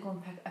automatically go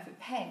and pick, if it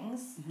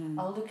pings,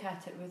 I'll look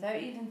at it without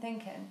even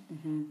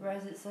thinking.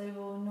 Whereas it's like,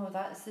 well, no,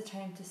 that's the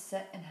time to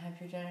sit and have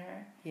your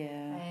dinner.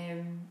 Yeah.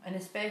 And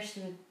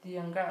especially with the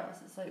young girls,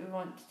 it's like we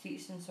want to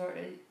teach them sort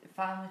of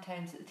family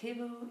times at the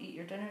table, eat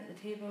your dinner at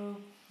the table.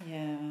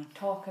 Yeah.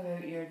 Talk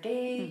about your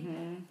day,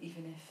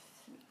 even if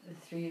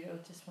the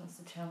 3-year-old just wants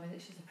to tell me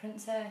that she's a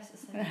princess.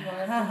 It's like, you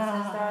are a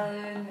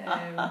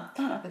princess,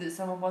 darling. But that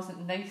someone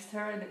wasn't nice to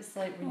her, and it's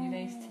like, were you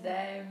nice to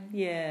them?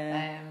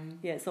 Yeah.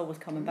 It's always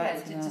coming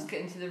back to that. Just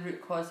getting to the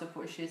root cause of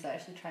what she's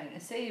actually trying to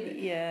say. But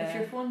if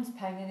your phone's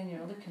pinging and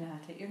you're looking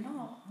at it, you're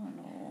not. Oh,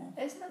 no.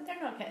 It's not.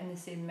 They're not getting the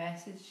same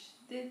message.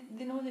 They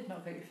know they've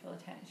not got your full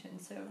attention.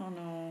 So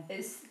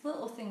it's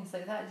little things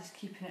like that, just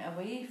keeping it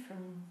away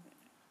from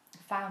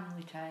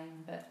family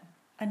time, but.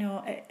 I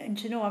know,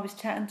 and you know, I was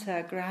chatting to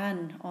a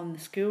gran on the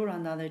school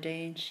run the other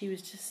day, and she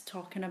was just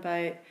talking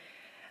about,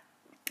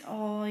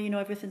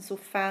 everything's so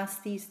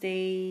fast these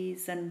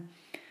days, and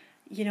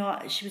you know,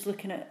 she was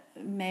looking at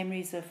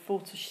memories of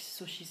photos.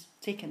 So she's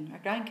taken her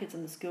grandkids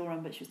on the school run,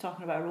 but she was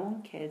talking about her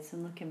own kids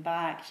and looking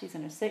back. She's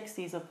in her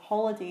 60s, of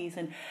holidays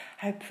and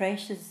how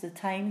precious the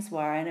times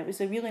were. And it was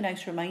a really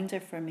nice reminder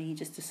for me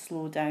just to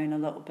slow down a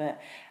little bit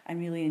and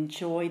really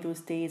enjoy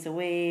those days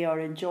away, or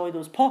enjoy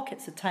those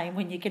pockets of time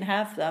when you can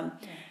have them.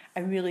 Yeah.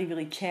 And really,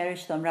 really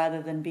cherish them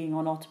rather than being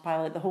on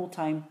autopilot the whole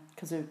time,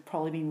 because there have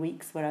probably been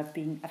weeks where I've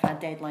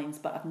had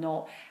deadlines, but I've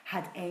not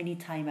had any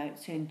time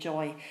out to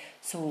enjoy.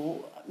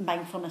 So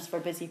mindfulness for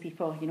busy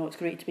people, you know, it's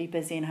great to be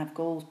busy and have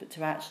goals, but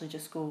to actually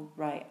just go,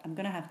 right, I'm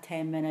going to have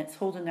 10 minutes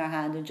holding their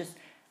hand and just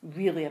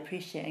really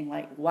appreciating,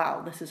 like,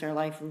 wow, this is her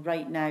life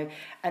right now.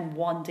 And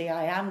one day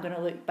I am going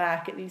to look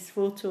back at these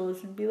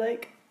photos and be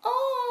like,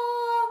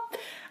 oh.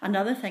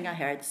 Another thing I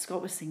heard,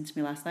 Scott was saying to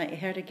me last night, I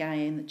heard a guy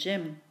in the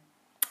gym,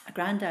 a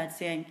granddad,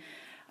 saying,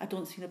 I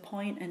don't see the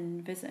point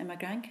in visiting my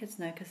grandkids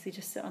now because they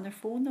just sit on their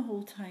phone the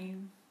whole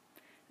time.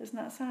 Isn't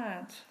that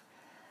sad?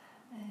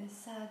 It's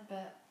sad,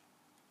 but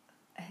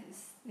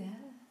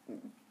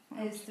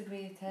it's the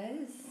way it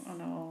is. I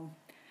know.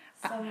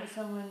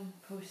 Someone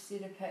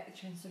posted a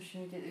picture on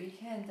social media at the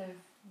weekend of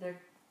their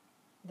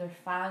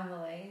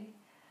family,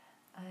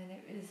 and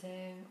it was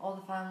all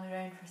the family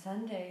around for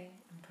Sunday,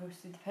 and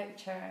posted the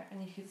picture,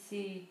 and you could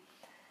see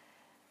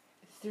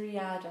 3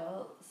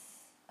 adults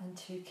and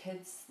 2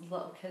 kids,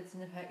 little kids in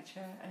the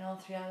picture, and all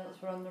 3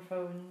 adults were on their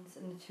phones,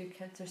 and the 2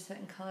 kids are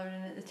sitting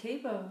colouring at the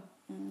table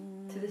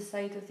to the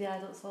side of the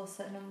adults all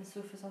sitting on the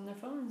sofas on their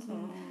phones.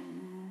 And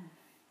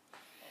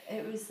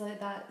it was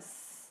like,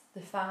 that's the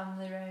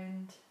family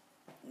round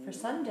for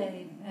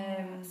Sunday.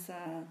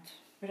 Sad.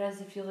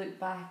 Whereas if you look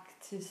back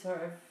to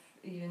sort of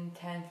even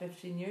 10,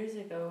 15 years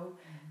ago,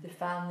 the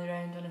family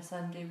round on a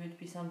Sunday would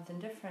be something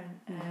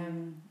different.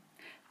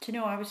 Do you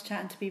know, I was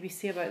chatting to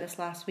BBC about this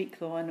last week,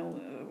 though,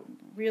 and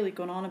really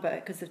going on about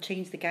it because they've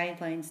changed the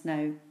guidelines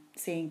now,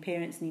 saying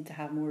parents need to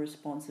have more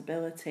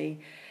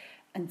responsibility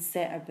and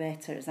set a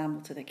better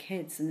example to the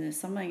kids. And it's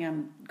something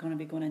I'm going to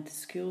be going into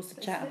schools to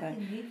chat about.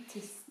 You need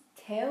to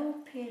tell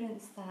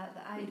parents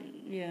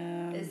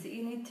is that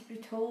you need to be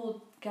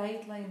told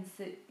guidelines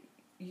that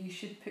you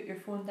should put your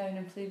phone down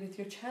and play with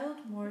your child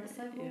more. It's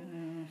like,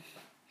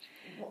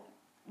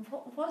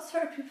 what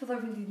sort of people are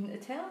we needing to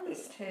tell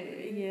this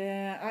to?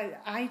 Yeah,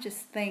 I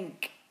just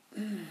think,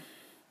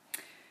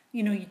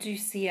 you know, you do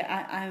see it.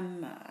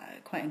 I'm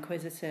quite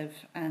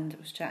inquisitive, and I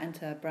was chatting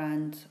to a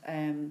brand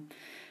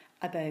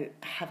about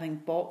having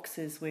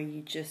boxes where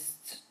you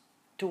just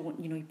don't,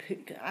 you know, you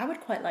put. I would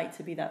quite like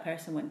to be that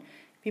person when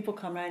people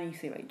come around and you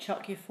say, right,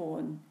 chuck your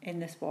phone in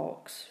this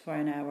box for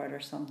an hour or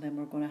something,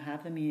 we're going to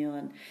have the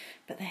meal.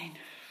 But then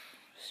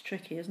it's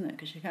tricky, isn't it?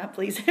 Because you can't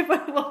please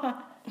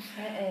everyone.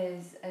 It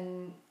is,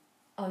 and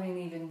I mean,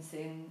 even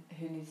saying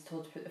who needs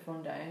told to put the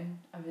phone down,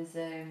 I was,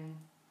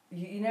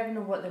 you never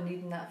know what they're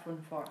needing that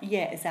phone for.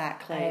 Yeah,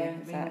 exactly.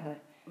 Exactly.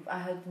 I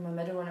had my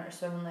middle one at her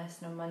swimming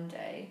lesson on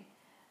Monday,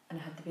 and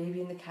I had the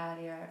baby in the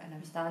carrier, and I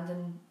was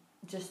standing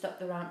just up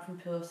the ramp from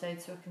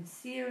poolside so I can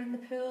see her in the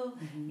pool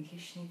in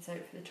case she needs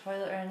out for the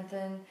toilet or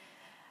anything.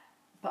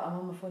 But I'm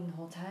on my phone the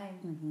whole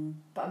time.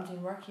 But I'm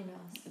doing work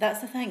emails.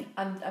 That's the thing.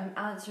 I'm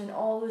answering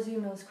all those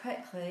emails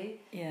quickly.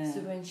 Yeah.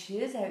 So when she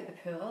is out the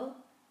pool,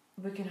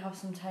 we can have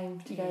some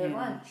time together at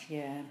lunch.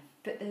 Yeah.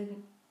 But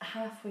then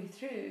halfway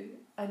through,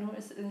 I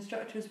noticed that the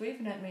instructor was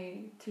waving at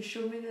me to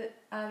show me that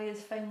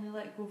Aria's finally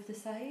let go of the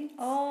sides.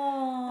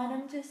 Oh. And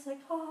I'm just like,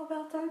 oh,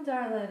 well done,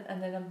 darling.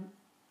 And then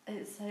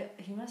it's like,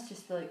 he must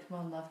just be like, come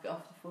on, love, get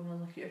off the phone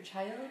and look at your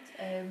child.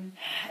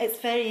 It's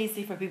very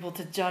easy for people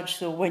to judge,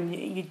 though, when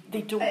you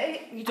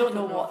don't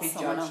know what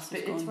someone else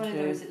is going through. But it's one of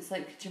those, it's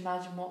like, could you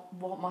imagine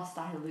what must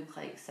I look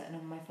like sitting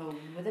on my phone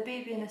with a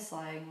baby in a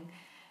sling,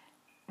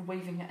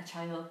 waving at a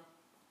child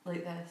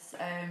like this?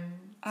 I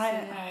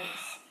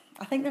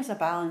think there's a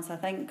balance. I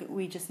think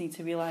we just need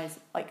to realise,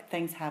 like,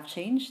 things have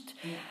changed.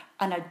 Yeah.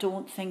 And I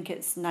don't think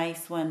it's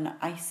nice when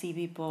I see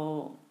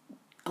people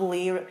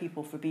glare at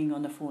people for being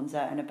on their phones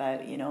out and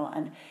about, you know,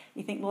 and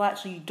you think, well,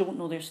 actually, you don't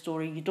know their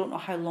story. You don't know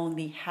how long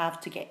they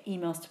have to get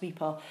emails to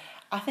people.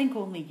 I think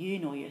only you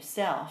know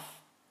yourself.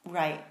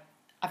 Right,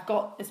 I've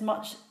got as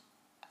much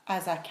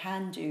as I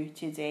can do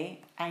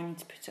today. I need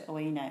to put it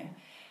away now.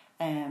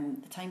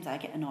 The times I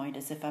get annoyed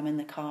is if I'm in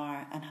the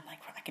car and I'm like,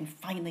 I can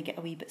finally get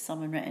a wee bit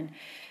something written.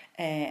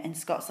 And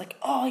Scott's like,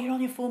 oh, you're on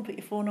your phone, put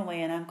your phone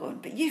away. And I'm going,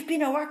 but you've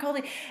been at work all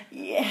day.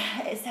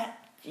 Yeah, is that,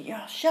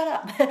 yeah, shut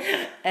up.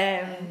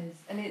 And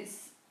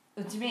it's,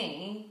 to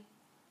me,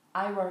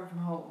 I work from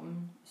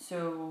home,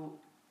 so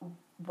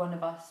one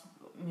of us,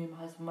 me and my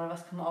husband, one of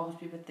us can always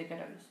be with the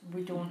kiddos.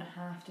 We don't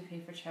have to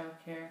pay for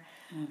childcare.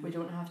 We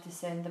don't have to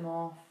send them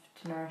off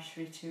to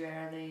nursery too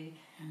early.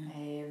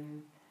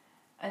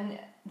 And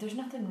there's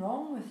nothing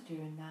wrong with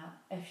doing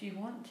that if you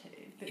want to.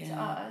 But to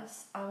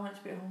us, I want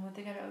to be at home with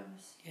the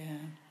kiddos. Yeah.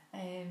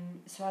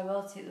 So I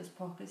will take those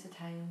pockets of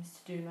times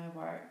to do my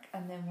work,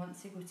 and then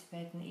once they go to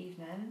bed in the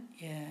evening,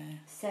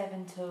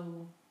 7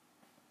 till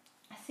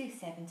I say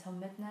 7 till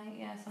midnight,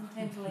 yeah,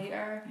 sometimes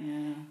later,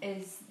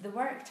 is the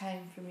work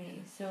time for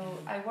me. So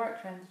I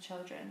work around the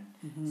children,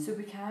 so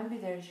we can be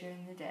there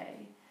during the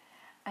day.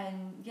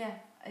 And yeah,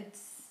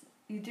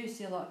 you do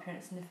see a lot of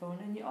parents on the phone,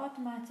 and your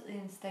automatically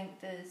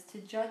instinct is to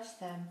judge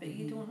them, but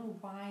you don't know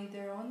why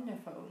they're on their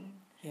phone.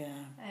 Yeah.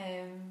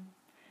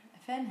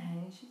 If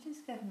anything, you should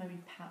just give them a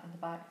wee pat on the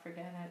back for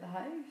getting out of the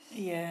house.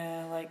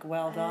 Yeah, like,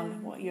 well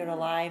done. You're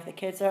alive. The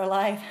kids are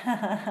alive.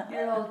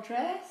 You're all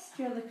dressed.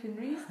 You're looking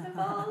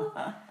reasonable.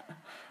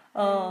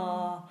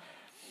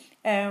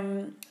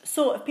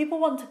 So if people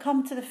want to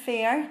come to the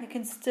fair, they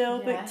can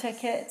still book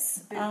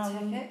tickets. Book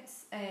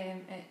tickets.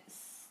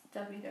 It's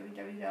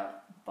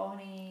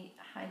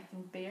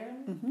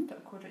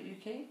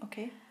www.bonnie-bairn.co.uk.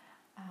 Okay.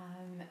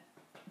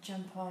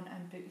 Jump on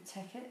and book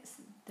tickets.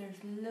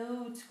 There's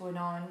loads going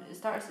on. It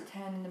starts at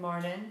 10 in the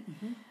morning.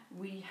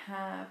 We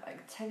have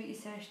activity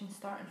sessions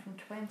starting from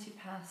 20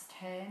 past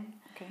 10.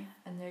 Okay.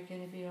 And they're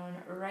going to be on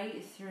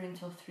right through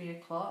until 3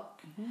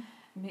 o'clock.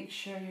 Make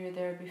sure you're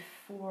there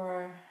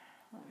before,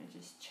 let me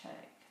just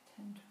check,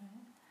 10, 20, I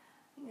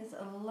think it's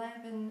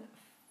 11,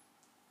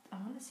 I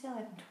want to say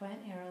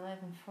 11:20 or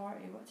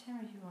 11:40. What time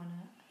are you on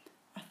it?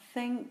 I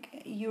think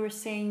you were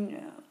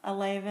saying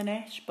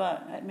 11ish,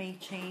 but it may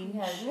change.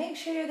 Yeah, make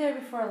sure you're there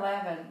before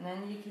 11, and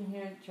then you can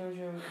hear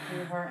Jojo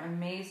do her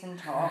amazing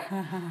talk.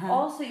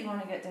 Also, you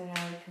want to get down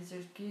early because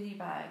there's goodie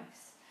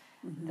bags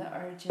that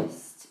are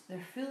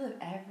they're full of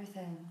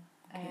everything.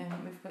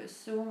 We've got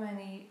so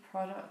many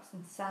products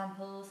and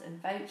samples and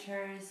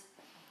vouchers.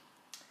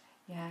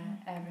 Yeah,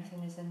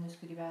 everything is in those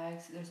goodie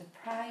bags. There's a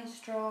prize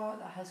draw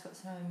that has got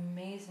some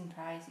amazing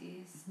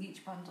prizes.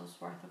 Each bundle's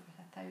worth over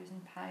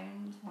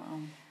 £1,000. Wow.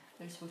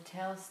 There's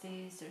hotel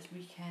stays, there's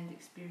weekend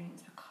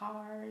experience with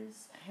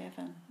cars.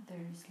 Heaven.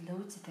 There's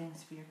loads of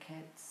things for your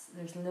kids.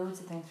 There's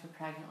loads of things for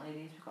pregnant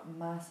ladies. We've got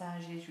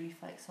massages,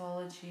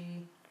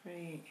 reflexology.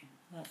 Great.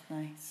 That's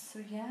nice. So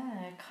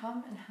yeah,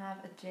 come and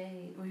have a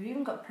day. We've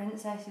even got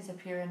princesses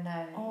appearing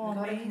now. Oh, we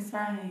got amazing. it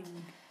confirmed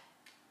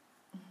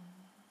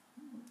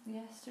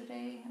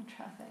yesterday. I'm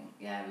trying to think.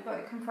 Yeah, we've got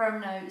it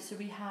confirmed now. So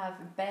we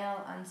have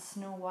Belle and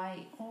Snow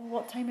White. Oh,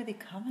 what time are they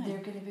coming? They're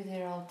going to be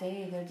there all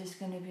day. They're just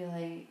going to be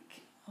like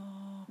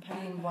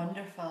being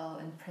wonderful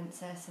and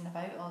princessing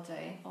about all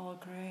day. Oh,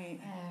 great.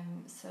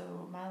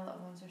 So my little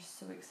ones are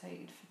so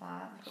excited for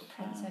that. We've got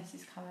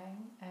princesses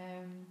coming.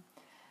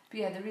 But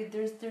yeah,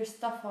 there's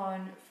stuff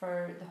on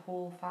for the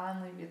whole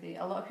family really.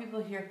 A lot of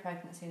people hear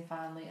pregnancy and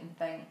family and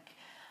think,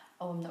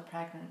 oh, I'm not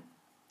pregnant.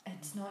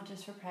 It's not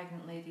just for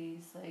pregnant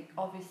ladies. Like,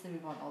 obviously we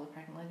want all the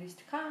pregnant ladies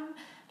to come,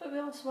 but we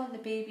also want the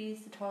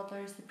babies, the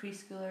toddlers, the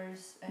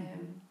preschoolers.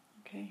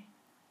 Okay.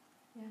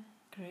 Yeah.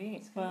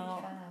 Great.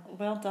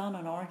 Well done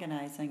on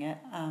organising it.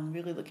 I'm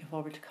really looking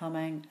forward to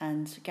coming.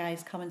 And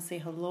guys, come and say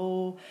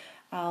hello.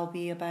 I'll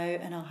be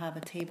about and I'll have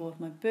a table with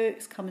my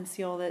books. Come and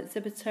see all the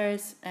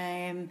exhibitors.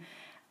 And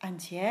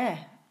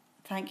yeah,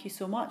 thank you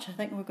so much. I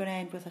think we're going to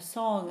end with a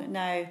song.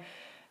 Now,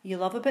 you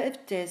love a bit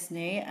of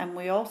Disney, and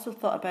we also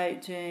thought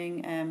about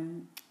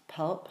doing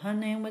Pulp. Her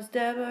name was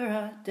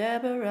Deborah.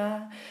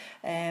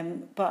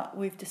 But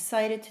we've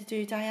decided to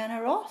do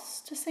Diana Ross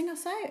to sing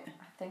us out.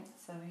 I think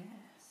so,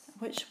 yes.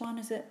 Which one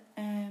is it?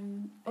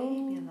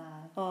 Baby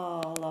Love.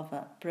 Oh, love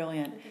it.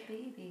 Brilliant. For the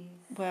babies.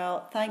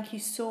 Well, thank you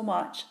so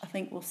much. I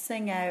think we'll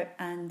sing out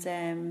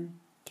and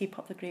keep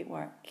up the great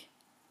work.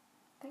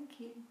 Thank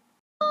you.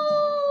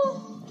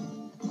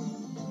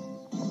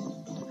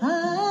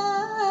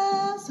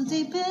 I'm so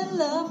deep in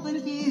love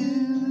with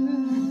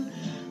you.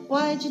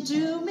 Why'd you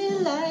do me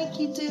like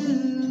you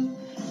do?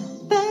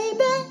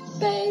 Baby,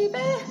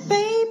 baby,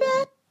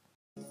 baby.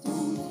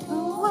 Don't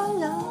throw our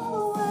love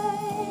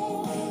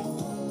away.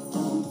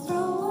 Don't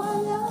throw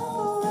our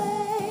love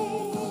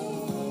away.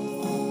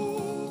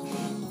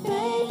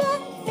 Baby,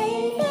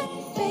 baby,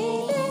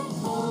 baby.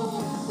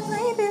 Oh,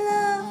 baby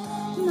love,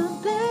 my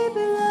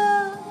baby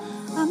love.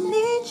 I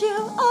need you,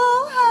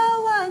 oh how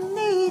I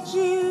need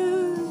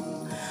you.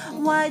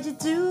 Why'd you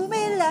do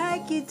me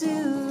like you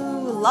do?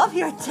 Love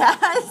your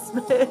dance.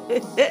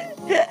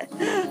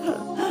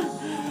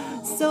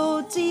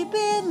 So deep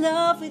in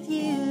love with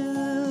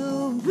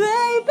you,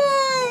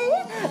 baby,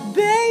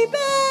 baby.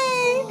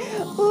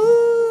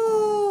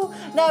 Ooh.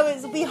 Now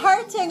it'll be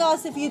hurting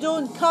us if you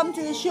don't come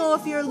to the show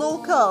if you're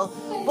local.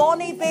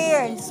 Bonnie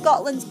Bairn,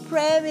 Scotland's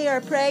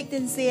premier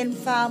pregnancy and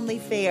family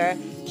fair,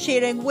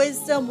 sharing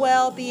wisdom,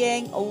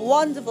 well-being,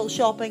 wonderful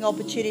shopping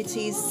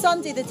opportunities.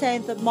 Sunday the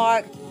 10th of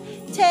March,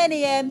 10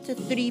 a.m. to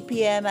 3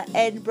 p.m. at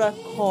Edinburgh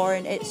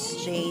Corn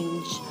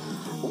Exchange.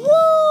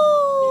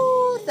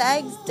 Woo!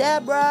 Thanks,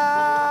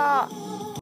 Deborah.